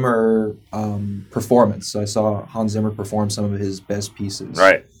Hans Zimmer performance. So I saw Hans Zimmer perform some of his best pieces.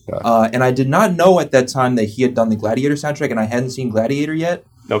 Right. And I did not know at that time that he had done the Gladiator soundtrack, and I hadn't seen Gladiator yet.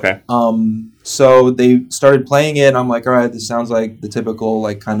 Okay. So they started playing it, and I'm like, all right, this sounds like the typical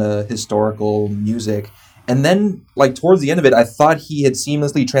like kind of historical music. And then, like, towards the end of it, I thought he had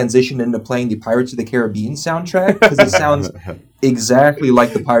seamlessly transitioned into playing the Pirates of the Caribbean soundtrack, because it sounds exactly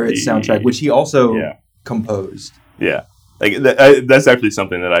like the Pirates soundtrack, which he also composed. Yeah. Like, that's actually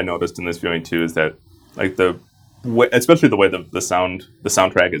something that I noticed in this viewing, too, is that, like, especially the way the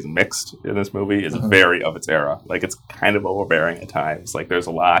soundtrack is mixed in this movie is very of its era. Like, it's kind of overbearing at times. Like, there's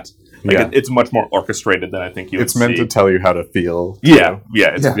a lot. Like, it's much more orchestrated than I think you would see. It's meant to tell you how to feel. Yeah.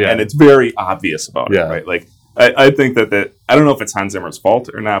 And it's very obvious about it, right? Like, I think that I don't know if it's Hans Zimmer's fault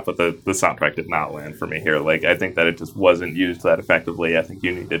or not, but the soundtrack did not land for me here. Like, I think that it just wasn't used that effectively. I think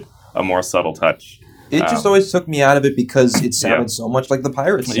you needed a more subtle touch. It just always took me out of it because it sounded so much like the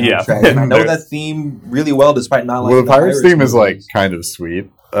Pirates soundtrack. And I know that theme really well, despite not liking the Pirates theme movies. is like kind of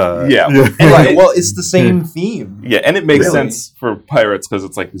sweet. And well, it's the same theme. Yeah, and it makes sense for Pirates because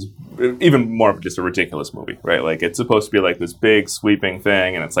it's like this, even more of just a ridiculous movie, right? Like, it's supposed to be like this big sweeping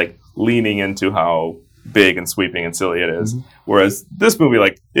thing, and it's like leaning into how big and sweeping and silly it is. Whereas this movie,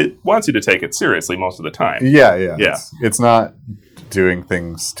 like, it wants you to take it seriously most of the time. Yeah. It's not doing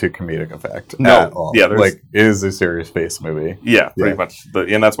things to comedic effect at all. Yeah, like, it is a serious face movie. Yeah, pretty much.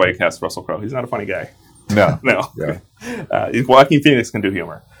 And that's why you cast Russell Crowe. He's not a funny guy. No. Yeah. Joaquin Phoenix can do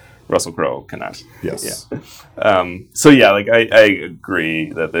humor. Russell Crowe cannot. Yes. Yeah. So yeah, like I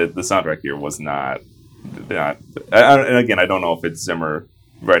agree that the soundtrack here was not. And again, I don't know if it's Zimmer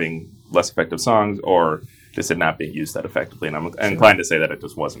writing less effective songs or just it not being used that effectively. And I'm inclined to say that it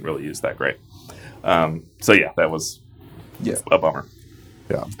just wasn't really used that great. So yeah, that was a bummer.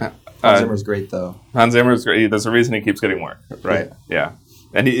 Yeah. Hans Zimmer's great though. Hans Zimmer's great. There's a reason he keeps getting work, right? Yeah.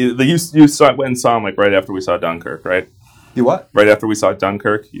 And you went and saw him like right after we saw Dunkirk, right? You what? Right after we saw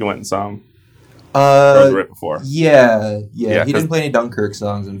Dunkirk, you went and saw him? Or right before? Yeah. He didn't play any Dunkirk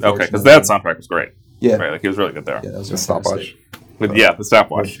songs, unfortunately. Okay, because that soundtrack was great. Yeah. Right, like he was really good there. Yeah, that was The stopwatch. The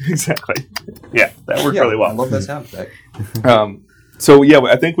stopwatch. Exactly. Yeah, that worked really well. I love that soundtrack. So yeah,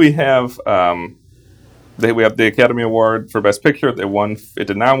 I think we have we have the Academy Award for Best Picture. It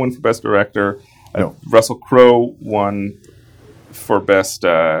did not win for Best Director. No. Russell Crowe won for Best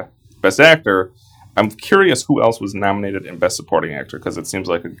Actor. I'm curious who else was nominated in Best Supporting Actor, because it seems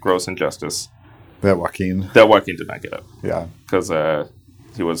like a gross injustice That Joaquin. did not get it. Yeah. Because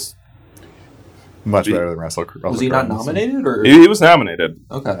he was Much better than Russell Crowe. Was he not nominated? Or? he was nominated.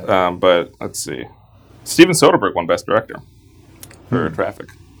 Okay. But let's see. Steven Soderbergh won Best Director for Traffic.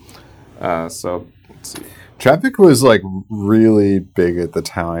 So let's see. Traffic was like really big at the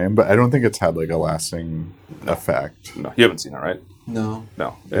time, but I don't think it's had like a lasting effect. No, you haven't seen it, right? No.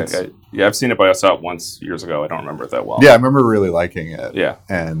 No. I've seen it, but I saw it once years ago. I don't remember it that well. Yeah, I remember really liking it. Yeah.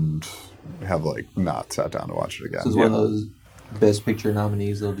 And have like not sat down to watch it again. So it's one of those Best Picture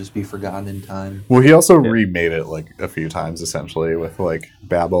nominees that'll just be forgotten in time. Well, he also remade it like a few times, essentially, with like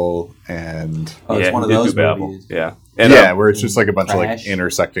Babel and It's one of he did those do Babel. movies. Yeah. And, where it's just like a bunch of like Crash.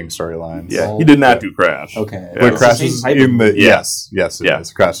 intersecting storylines. yeah, he did not do Crash. Okay. But It's Crash the is same type in of the movie. yes, it Yeah.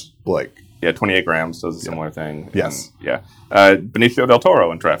 is. Crash like Yeah, 28 Grams does a similar thing. Yes. And, Benicio del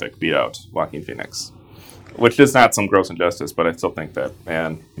Toro in Traffic beat out Joaquin Phoenix, which is not some gross injustice, but I still think that,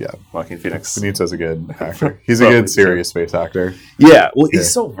 Joaquin Phoenix. Benito's a good actor. He's a good serious space actor. Yeah, well,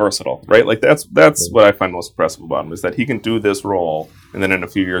 he's so versatile, right? Like that's what I find most impressive about him is that he can do this role, and then in a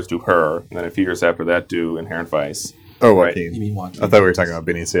few years do Her, and then a few years after that do Inherent Vice. Oh, Right. Joaquin. You mean Joaquin? I thought we were talking about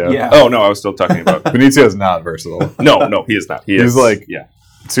Benicio. Yeah. Oh no, I was still talking about. Benicio is not versatile. No, he is not. He's like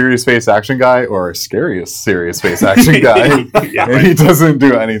serious face action guy or scariest serious face action guy, and he doesn't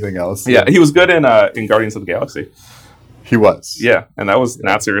do anything else. Yeah, he was good in Guardians of the Galaxy. He was. Yeah, and that was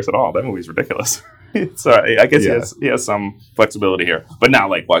not serious at all. That movie's ridiculous. So I guess he has some flexibility here, but not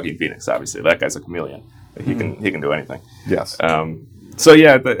like Joaquin Phoenix. Obviously, that guy's a chameleon. He can do anything. Yes. So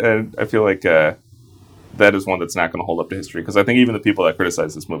yeah, I feel like that is one that's not going to hold up to history, because I think even the people that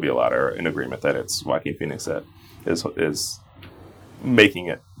criticize this movie a lot are in agreement that it's Joaquin Phoenix that is making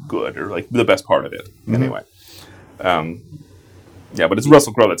it good, or like the best part of it anyway. Yeah, but it's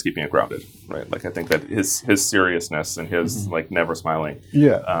Russell Crowe that's keeping it grounded, right? Like, I think that his seriousness and his like never smiling,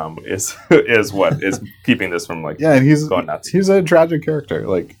 is what is keeping this from like and he's going nuts. He's a tragic character.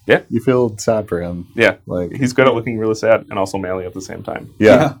 Like, you feel sad for him. Yeah, like he's good at looking really sad and also manly at the same time.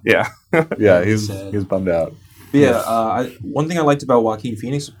 Yeah. He's bummed out. One thing I liked about Joaquin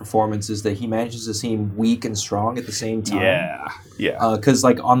Phoenix's performance is that he manages to seem weak and strong at the same time. Yeah. Because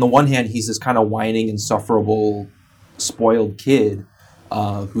like on the one hand, he's this kind of whining, insufferable, spoiled kid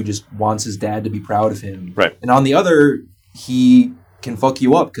who just wants his dad to be proud of him. Right. And on the other, he can fuck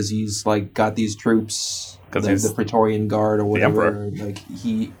you up because he's like got these troops, the Praetorian Guard or whatever. Like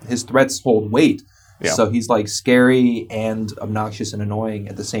his threats hold weight. Yeah. So he's like scary and obnoxious and annoying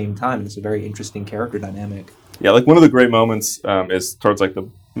at the same time. It's a very interesting character dynamic. Yeah, like one of the great moments is towards like the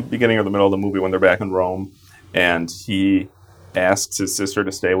beginning or the middle of the movie when they're back in Rome, and he asks his sister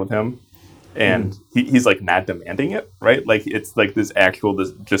to stay with him, and he's like not demanding it, right? Like it's like this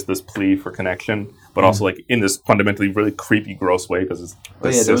plea for connection, but also like in this fundamentally really creepy, gross way because his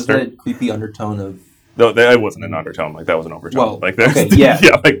sister. There was that creepy undertone of. No, that wasn't an undertone. Like that was an overtone. Well, like okay,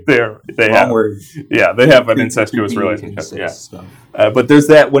 like they Wrong have, word. Yeah, they have an incestuous relationship. Yeah, but there's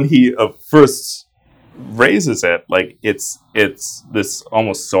that when he first raises it, like it's this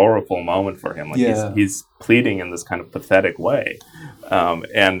almost sorrowful moment for him. Like he's pleading in this kind of pathetic way,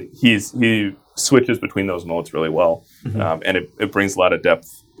 and he switches between those modes really well, and it brings a lot of depth.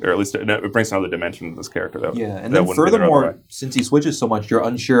 Or at least it brings another dimension to this character. And then furthermore, since he switches so much, you're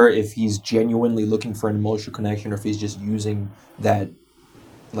unsure if he's genuinely looking for an emotional connection or if he's just using that,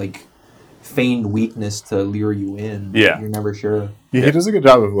 like, feigned weakness to lure you in. Yeah. You're never sure. Yeah, he does a good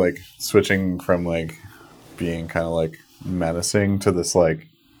job of, like, switching from, like, being kind of, like, menacing to this, like,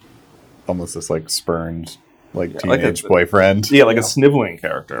 almost this, like, spurned, like, teenage boyfriend. Yeah, like a sniveling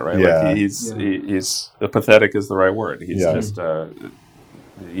character, right? Yeah. Like he's pathetic is the right word. He's just...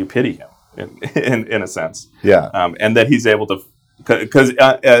 you pity him in a sense. Yeah. And that he's able to, because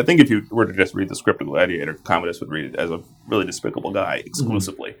I think if you were to just read the script of Gladiator, Commodus would read it as a really despicable guy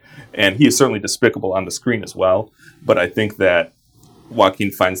exclusively. And he is certainly despicable on the screen as well. But I think that Joaquin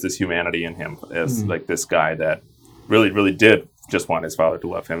finds this humanity in him as like this guy that really, really did just want his father to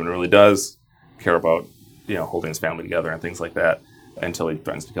love him and really does care about, holding his family together and things like that until he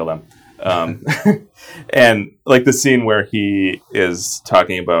threatens to kill them. And like the scene where he is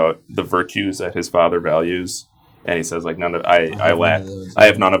talking about the virtues that his father values, and he says like I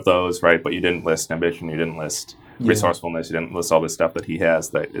have none of those, right? But you didn't list ambition, you didn't list resourcefulness, you didn't list all this stuff that he has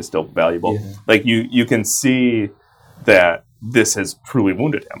that is still valuable. Like you can see that this has truly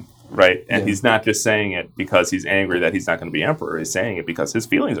wounded him, right? And he's not just saying it because he's angry that he's not going to be emperor. He's saying it because his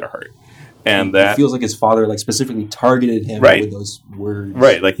feelings are hurt. And that it feels like his father like specifically targeted him with those words.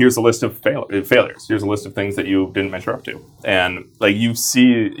 Right, like here's a list of failures. Here's a list of things that you didn't measure up to, and like you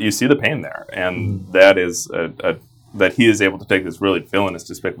see the pain there, and that is that he is able to take this really villainous,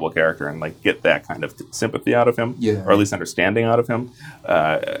 despicable character and like get that kind of sympathy out of him, or at least understanding out of him.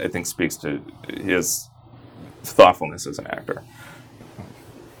 I think speaks to his thoughtfulness as an actor.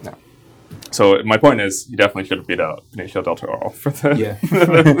 So my point is, you definitely should have beat out Benicio del Toro for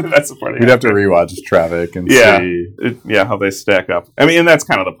that supporting. We'd have to rewatch Traffic and see how they stack up. I mean, and that's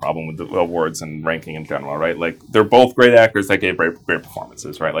kind of the problem with the awards and ranking in general, right? Like they're both great actors that gave great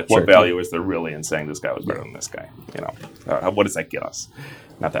performances, right? Like what value is there really in saying this guy was better than this guy? What does that get us?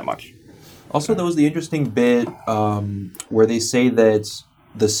 Not that much. Also, there was the interesting bit where they say that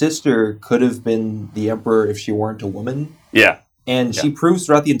the sister could have been the emperor if she weren't a woman. Yeah. And she proves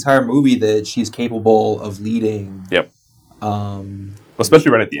throughout the entire movie that she's capable of leading. Yep.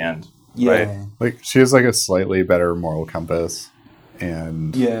 Especially right at the end. Yeah. Right? Like she has like a slightly better moral compass,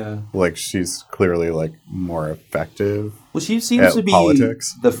 and like she's clearly like more effective. Well, she seems to be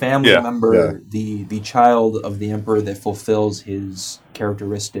politics. The family member, the child of the emperor that fulfills his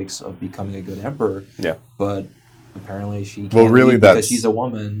characteristics of becoming a good emperor. Yeah. But apparently she can't lead because she's a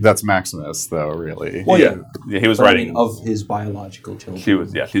woman. That's Maximus, though, really. Well, yeah, he was writing of his biological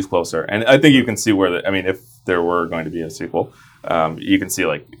children. She's closer, and I think you can see where if there were going to be a sequel, you can see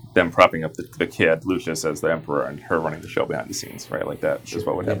like them propping up the kid Lucius as the emperor and her running the show behind the scenes, right? Like that is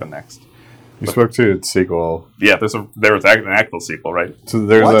what would happen next. You spoke to a sequel. Yeah, there was an actual sequel, right? So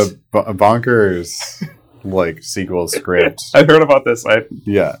there's a bonkers like sequel script. I heard about this. I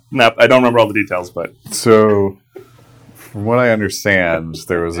don't remember all the details, but so from what I understand,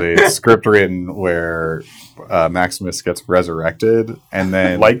 there was a script written where Maximus gets resurrected and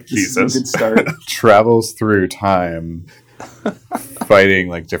then Like This is a Jesus. good start. travels through time fighting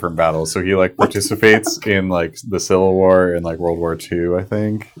like different battles. So he like participates in like the Civil War and like World War II, I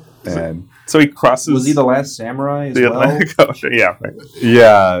think. And So he crosses Was he the last samurai as the well? Atlantic Ocean. Yeah. Right.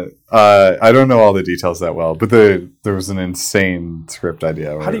 yeah, I don't know all the details that well, but there was an insane script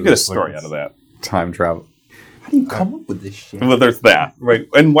idea. How do you get a story out of that? Time travel. How do you come up with this shit? Well, there's that, right?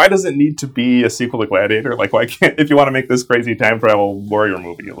 And why does it need to be a sequel to Gladiator? Like, why can't, if you want to make this crazy time travel warrior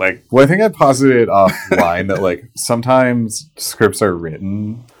movie, like, Well, I think I posited offline that like sometimes scripts are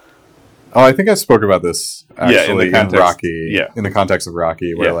written. Oh, I think I spoke about this actually in context- Rocky. yeah. In the context of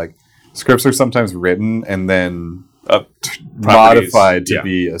Rocky, where Yeah. like scripts are sometimes written and then properties, modified to yeah.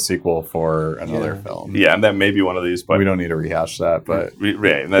 be a sequel for another Yeah. film. Yeah, and that may be one of these, but We don't need to rehash that, but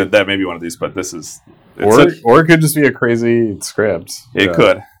right, that may be one of these, but this is or it could just be a crazy script. it Yeah.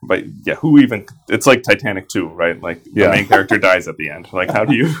 could, but yeah, who even? It's like Titanic 2, right? Like the Yeah. main character dies at the end. Like, how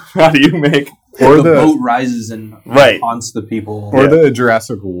do you make? Or the the boat rises and Right. haunts the people. or the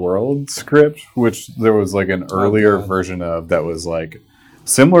Jurassic World script, which there was like an earlier God. version of that was like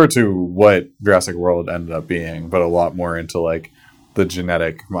similar to what Jurassic World ended up being, but a lot more into like the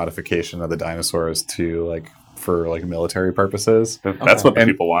genetic modification of the dinosaurs to like for like military purposes. That's what the And-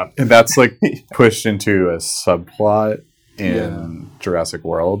 people want. And that's like pushed into a subplot in Yeah. Jurassic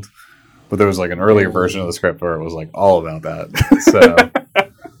World. But there was like an earlier version of the script where it was like all about that. So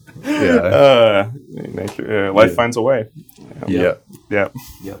yeah. Life Yeah. finds a way. Yeah. Yeah.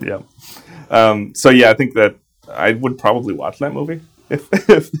 Yep. Yeah. So yeah, I think that I would probably watch that movie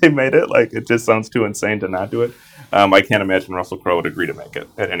if they made it. Like, it just sounds too insane to not do it. I can't imagine Russell Crowe would agree to make it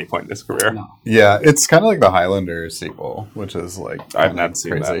at any point in his career. No. Yeah, it's kind of like the Highlander sequel, which is like I've kinda not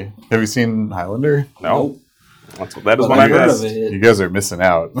seen crazy. Have you seen Highlander? No, Nope. that is But one I I heard missed. of it. You guys are missing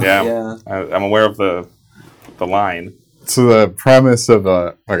out. Yeah, Yeah. I'm aware of the line. So the premise of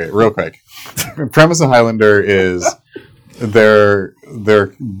okay, real quick. The premise of Highlander is they're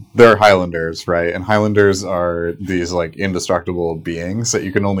Highlanders, right? And Highlanders are these like indestructible beings that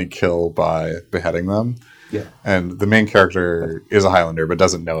you can only kill by beheading them. Yeah. And the main character is a Highlander but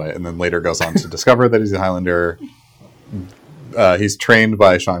doesn't know it, and then later goes on to discover that he's a Highlander. He's trained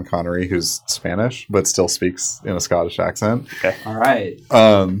by Sean Connery, who's Spanish but still speaks in a Scottish accent. All right.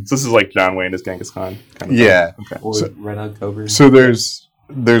 So this is like John Wayne as Genghis Khan. Kind of Yeah. thing. Okay. Or So- Red October. So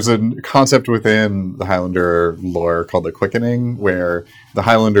there's a concept within the Highlander lore called the quickening, where the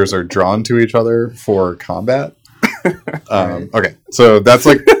Highlanders are drawn to each other for combat. Okay, so that's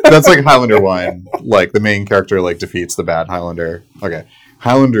like Highlander 1. Like the main character like defeats the bad Highlander. Okay,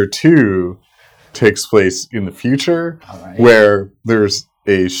 Highlander 2 takes place in the future, Alright. where there's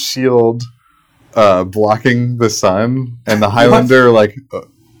a shield blocking the sun, and the Highlander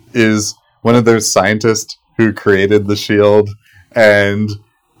is one of those scientists who created the shield, and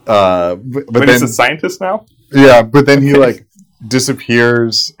but Wait, then he's a scientist now? yeah, but then he like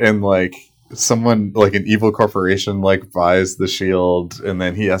disappears, and like someone like an evil corporation like buys the shield, and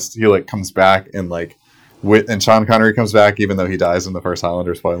then he like comes back and like and Sean Connery comes back even though he dies in the first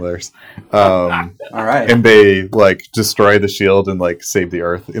Highlander, spoilers. All right. And they like destroy the shield and like save the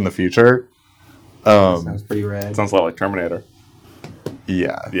Earth in the future. Sounds pretty rad. Sounds a lot like Terminator.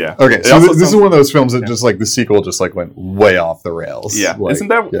 Yeah. Yeah. Okay, It so also this is sounds- one of those films that just like the sequel just like went way off the rails. Yeah. Like, Isn't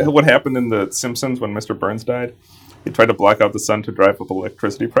that yeah. what happened in The Simpsons when Mr. Burns died? He tried to block out the sun to drive up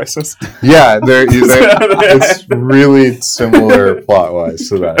electricity prices. Yeah, it's really similar plot wise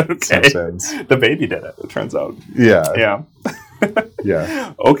to that. Okay. Simpsons. The baby did it, it turns out. Yeah, Yeah.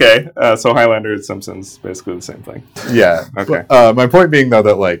 yeah, Okay. So Highlander and Simpsons, basically the same thing. yeah. Okay. My point being though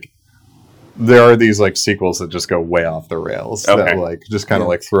that like there are these like sequels that just go way off the rails Okay. that like just kind of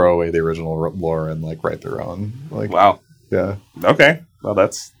like throw away the original lore and like write their own. Like Wow. yeah. Okay. Well,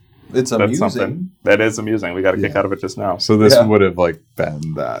 that's It's amusing. something. That is amusing. We got a kick Yeah. out of it just now. So this Yeah. would have like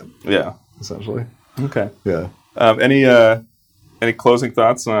been that Yeah. essentially. Okay. Yeah. Any closing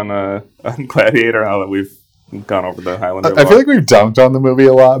thoughts on Gladiator? Now that we've gone over the Highlander. I feel like we've dunked on the movie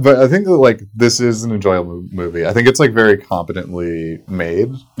a lot, but I think that like this is an enjoyable movie. I think it's like very competently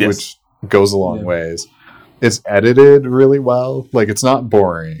made, Yes. which goes a long Yeah. ways. It's edited really well. Like it's not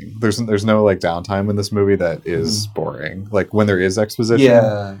boring. There's no like downtime in this movie that is boring. Like when there is exposition.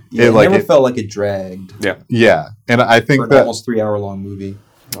 Yeah. Yeah. It like, never it- felt like it dragged Yeah. And I for think an that almost 3-hour-long movie.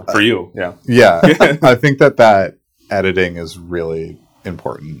 for you. Yeah. yeah, I think that editing is really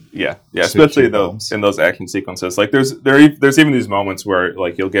important. Yeah. Yeah. to Especially films. in those action sequences. Like there's even these moments where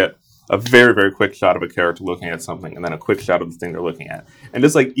like you'll get a very, very quick shot of a character looking at something, and then a quick shot of the thing they're looking at, and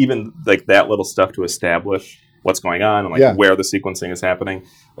just like even like that little stuff to establish what's going on and like where the sequencing is happening.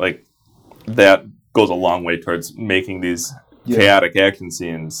 Like that goes a long way towards making these chaotic action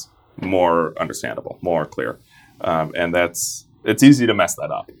scenes more understandable, more clear, and it's easy to mess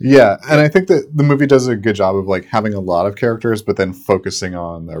that up. Yeah, and I think that the movie does a good job of like having a lot of characters, but then focusing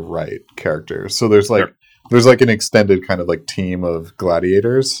on the right characters. So there's like an extended kind of like team of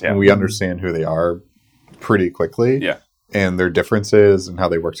gladiators, and we understand who they are pretty quickly. Yeah. And their differences and how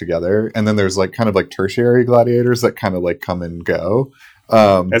they work together. And then there's like kind of like tertiary gladiators that kind of like come and go.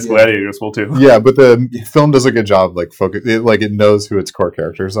 As gladiators will too. Yeah, but the film does a good job like it knows who its core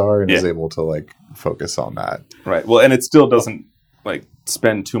characters are and is able to like focus on that. Right. Well, and it still doesn't like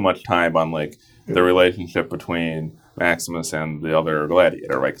spend too much time on like the relationship between Maximus and the other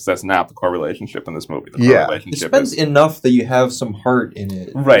gladiator, right? Because that's not the core relationship in this movie. The core relationship it spends enough that you have some heart in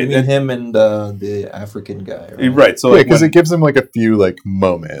it, right? Between him and the African guy, right? So because it gives them like a few like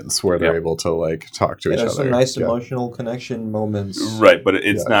moments where they're able to like talk to each other. Some nice emotional connection moments, right? But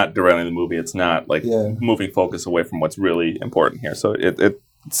it's not derailing the movie. It's not like moving focus away from what's really important here. So it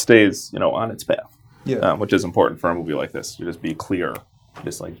stays on its path, which is important for a movie like this. You just be clear,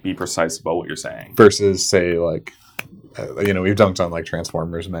 just like be precise about what you're saying. Versus say like. We've dunked on like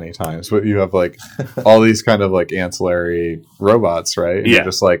Transformers many times, but you have like all these kind of like ancillary robots, right? And you're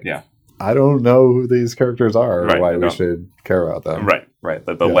just like, I don't know who these characters are or why we should care about them. Right.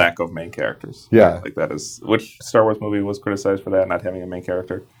 The lack of main characters. Yeah. Like that is, which Star Wars movie was criticized for that, not having a main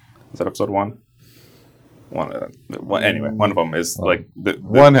character? Is that episode 1? Anyway, one of them is like...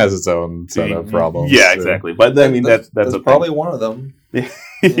 one has its own set of problems. Yeah, exactly. But I mean, that's probably one of them.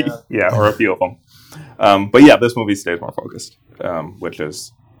 Yeah, or a few of them. But yeah, this movie stays more focused, which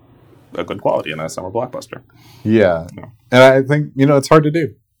is a good quality in a summer blockbuster. Yeah. And I think, it's hard to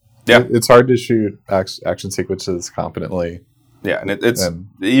do. Yeah. It's hard to shoot action sequences competently. Yeah, and it's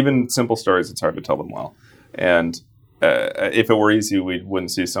even simple stories, it's hard to tell them well. And if it were easy, we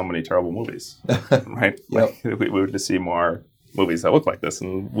wouldn't see so many terrible movies, right? We would just see more movies that look like this,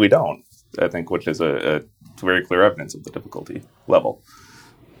 and we don't, I think, which is a very clear evidence of the difficulty level.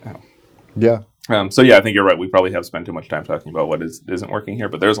 Yeah. So yeah, I think you're right. We probably have spent too much time talking about what isn't working here,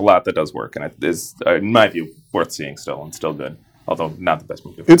 but there's a lot that does work, and it is, in my view, worth seeing still, and still good. Although not the best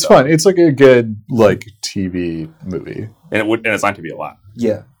movie. It's fun. It's like a good like TV movie, and it's on TV a lot.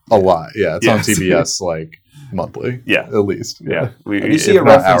 Yeah, a lot. Yeah, it's on TBS like monthly. Yeah, at least. Yeah, and you see it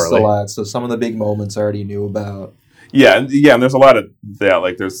referenced a lot, so some of the big moments I already knew about. Yeah, and there's a lot of that.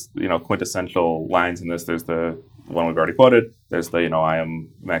 Like there's quintessential lines in this. There's the one we've already quoted. There's the I am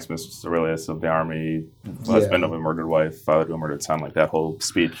Maximus Aurelius of the army, husband of a murdered wife, father to a murdered son. Like that whole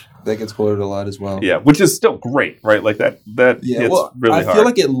speech that gets quoted a lot as well. Yeah, which is still great, right? Like that hits really hard. I feel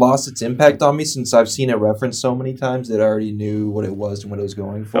like it lost its impact on me since I've seen it referenced so many times that I already knew what it was and what it was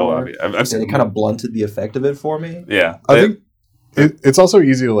going for. I've seen it kind of blunted the effect of it for me. Yeah, I think. It's also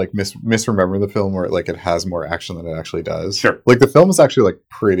easy to like misremember the film where it has more action than it actually does. Sure. Like the film is actually like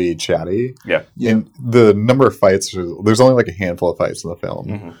pretty chatty. Yeah. And the number of fights, there's only like a handful of fights in the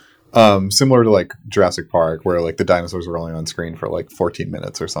film. Mm-hmm. Similar to like Jurassic Park, where like the dinosaurs were only on screen for like 14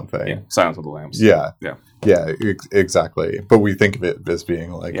 minutes or something. Yeah. Silence of the Lambs. Yeah. Exactly. But we think of it as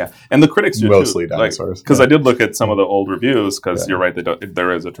being like and the critics do mostly too, dinosaurs. Because I did look at some of the old reviews. Because you're right,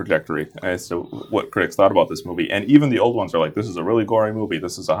 there is a trajectory as to what critics thought about this movie, and even the old ones are like, "This is a really gory movie.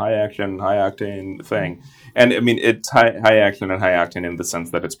 This is a high action, high octane thing." And I mean, it's high action and high octane in the sense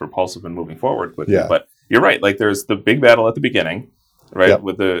that it's propulsive and moving forward quickly. Yeah. But you're right. Like there's the big battle at the beginning. Right,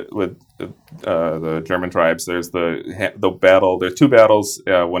 with the German tribes, there's the battle. There's 2 battles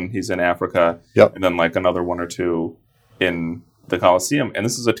when he's in Africa, and then like another 1 or 2 in the Colosseum. And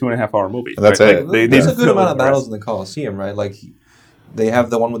this is a 2.5-hour movie. And that's it. Like, there's a good amount of battles in the Colosseum, right? Like they have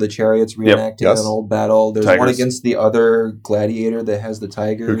the one with the chariots reenacting an old battle. There's one against the other gladiator that has the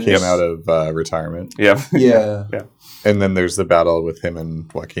tigers who came out of retirement. Yeah. And then there's the battle with him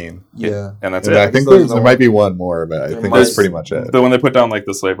and Joaquin. Yeah. And that's it. I think there might be one more, but I think that's pretty much it. The one they put down like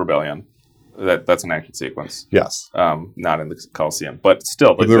the slave rebellion, that's an action sequence. Yes. Not in the Colosseum, but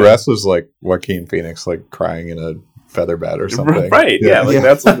still. Like, the rest was like Joaquin Phoenix like crying in a feather bed or something. Right,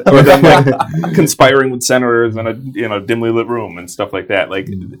 that's or them like conspiring with senators in a dimly lit room and stuff like that. Like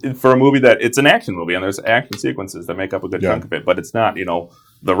for a movie that it's an action movie and there's action sequences that make up a good chunk of it, but it's not,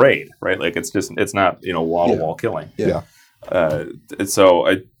 the raid, right? Like it's not, wall to wall killing. Yeah. So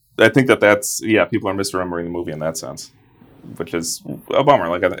I think that's people are misremembering the movie in that sense, which is a bummer.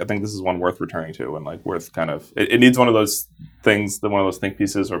 Like I think this is one worth returning to and like worth kind of it needs one of those things, one of those think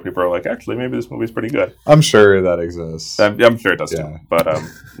pieces where people are like, actually maybe this movie's pretty good. I'm sure that exists. I'm sure it does too. But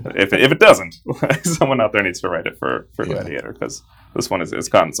if it doesn't, someone out there needs to write it for Gladiator, because this one is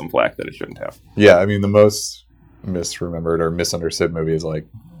gotten some flack that it shouldn't have. Yeah, I mean the most misremembered or misunderstood movies like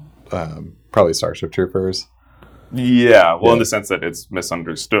probably Starship Troopers. Yeah, well, in the sense that it's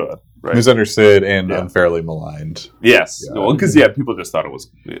misunderstood, right? Misunderstood and unfairly maligned. Yes, Yeah. well, because people just thought it was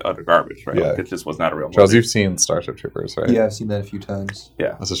utter garbage, right? Yeah. Like, it just was not a real movie. Charles, you've seen Starship Troopers, right? Yeah, I've seen that a few times.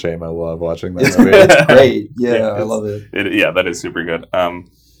 Yeah, That's a shame. I love watching that It's, movie. it's great. Yeah, Yeah, I love it. yeah, that is super good. And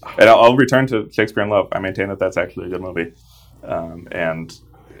I'll return to Shakespeare in Love. I maintain that that's actually a good movie, and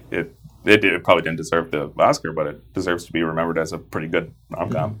it probably didn't deserve the Oscar, but it deserves to be remembered as a pretty good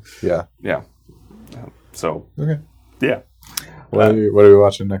rom-com. Yeah. Yeah. So Okay. yeah. What are we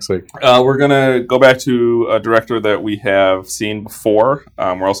watching next week? We're going to go back to a director that we have seen before.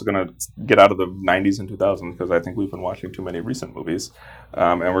 We're also going to get out of the 90s and 2000s because I think we've been watching too many recent movies.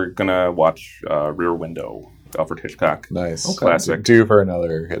 And we're going to watch Rear Window, Alfred Hitchcock. Nice. Classic. Due for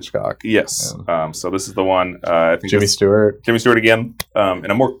another Hitchcock. Yes. So this is the one. I think Jimmy Stewart. Jimmy Stewart again,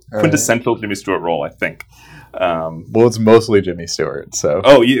 in a more quintessential Jimmy Stewart role, I think. Well, it's mostly Jimmy Stewart, so.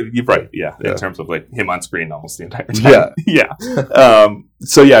 Oh, you're right. Yeah, Yeah. in terms of like him on screen almost the entire time. Yeah. Yeah.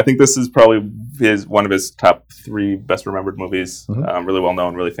 So yeah, I think this is probably one of his top 3 best remembered movies. Mhm. Really well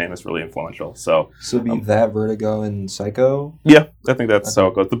known, really famous, really influential. So So it'd be that, Vertigo, and Psycho. yeah, I think that's how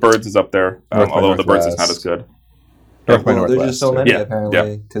it goes. The Birds is up there, North by although The Birds is Northwest. not as good. North by Well, there's Northwest. just so many Yeah,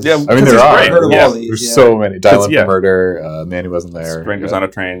 apparently. 'cause Yeah, I mean, 'cause there he's are. great. I've heard of Yeah. all these. There's Yeah. so many. Dial-In Yeah. for Murder, Man Who Wasn't There. Strangers Yeah. on a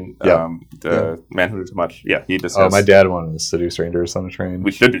Train. Yeah. Man Who Knew Too Much. Yeah, he just. Oh, has- my dad wanted us to do Strangers on a Train. We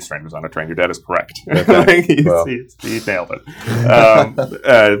should do Strangers on a Train. Your dad is correct. Okay. he Well. nailed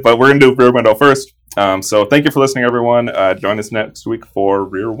it. But we're going to do Rear Window first. So thank you for listening, everyone. Join us next week for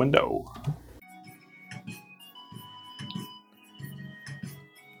Rear Window.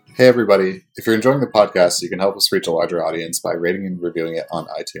 Hey, everybody. If you're enjoying the podcast, you can help us reach a larger audience by rating and reviewing it on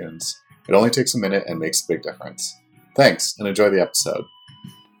iTunes. It only takes a minute and makes a big difference. Thanks, and enjoy the episode.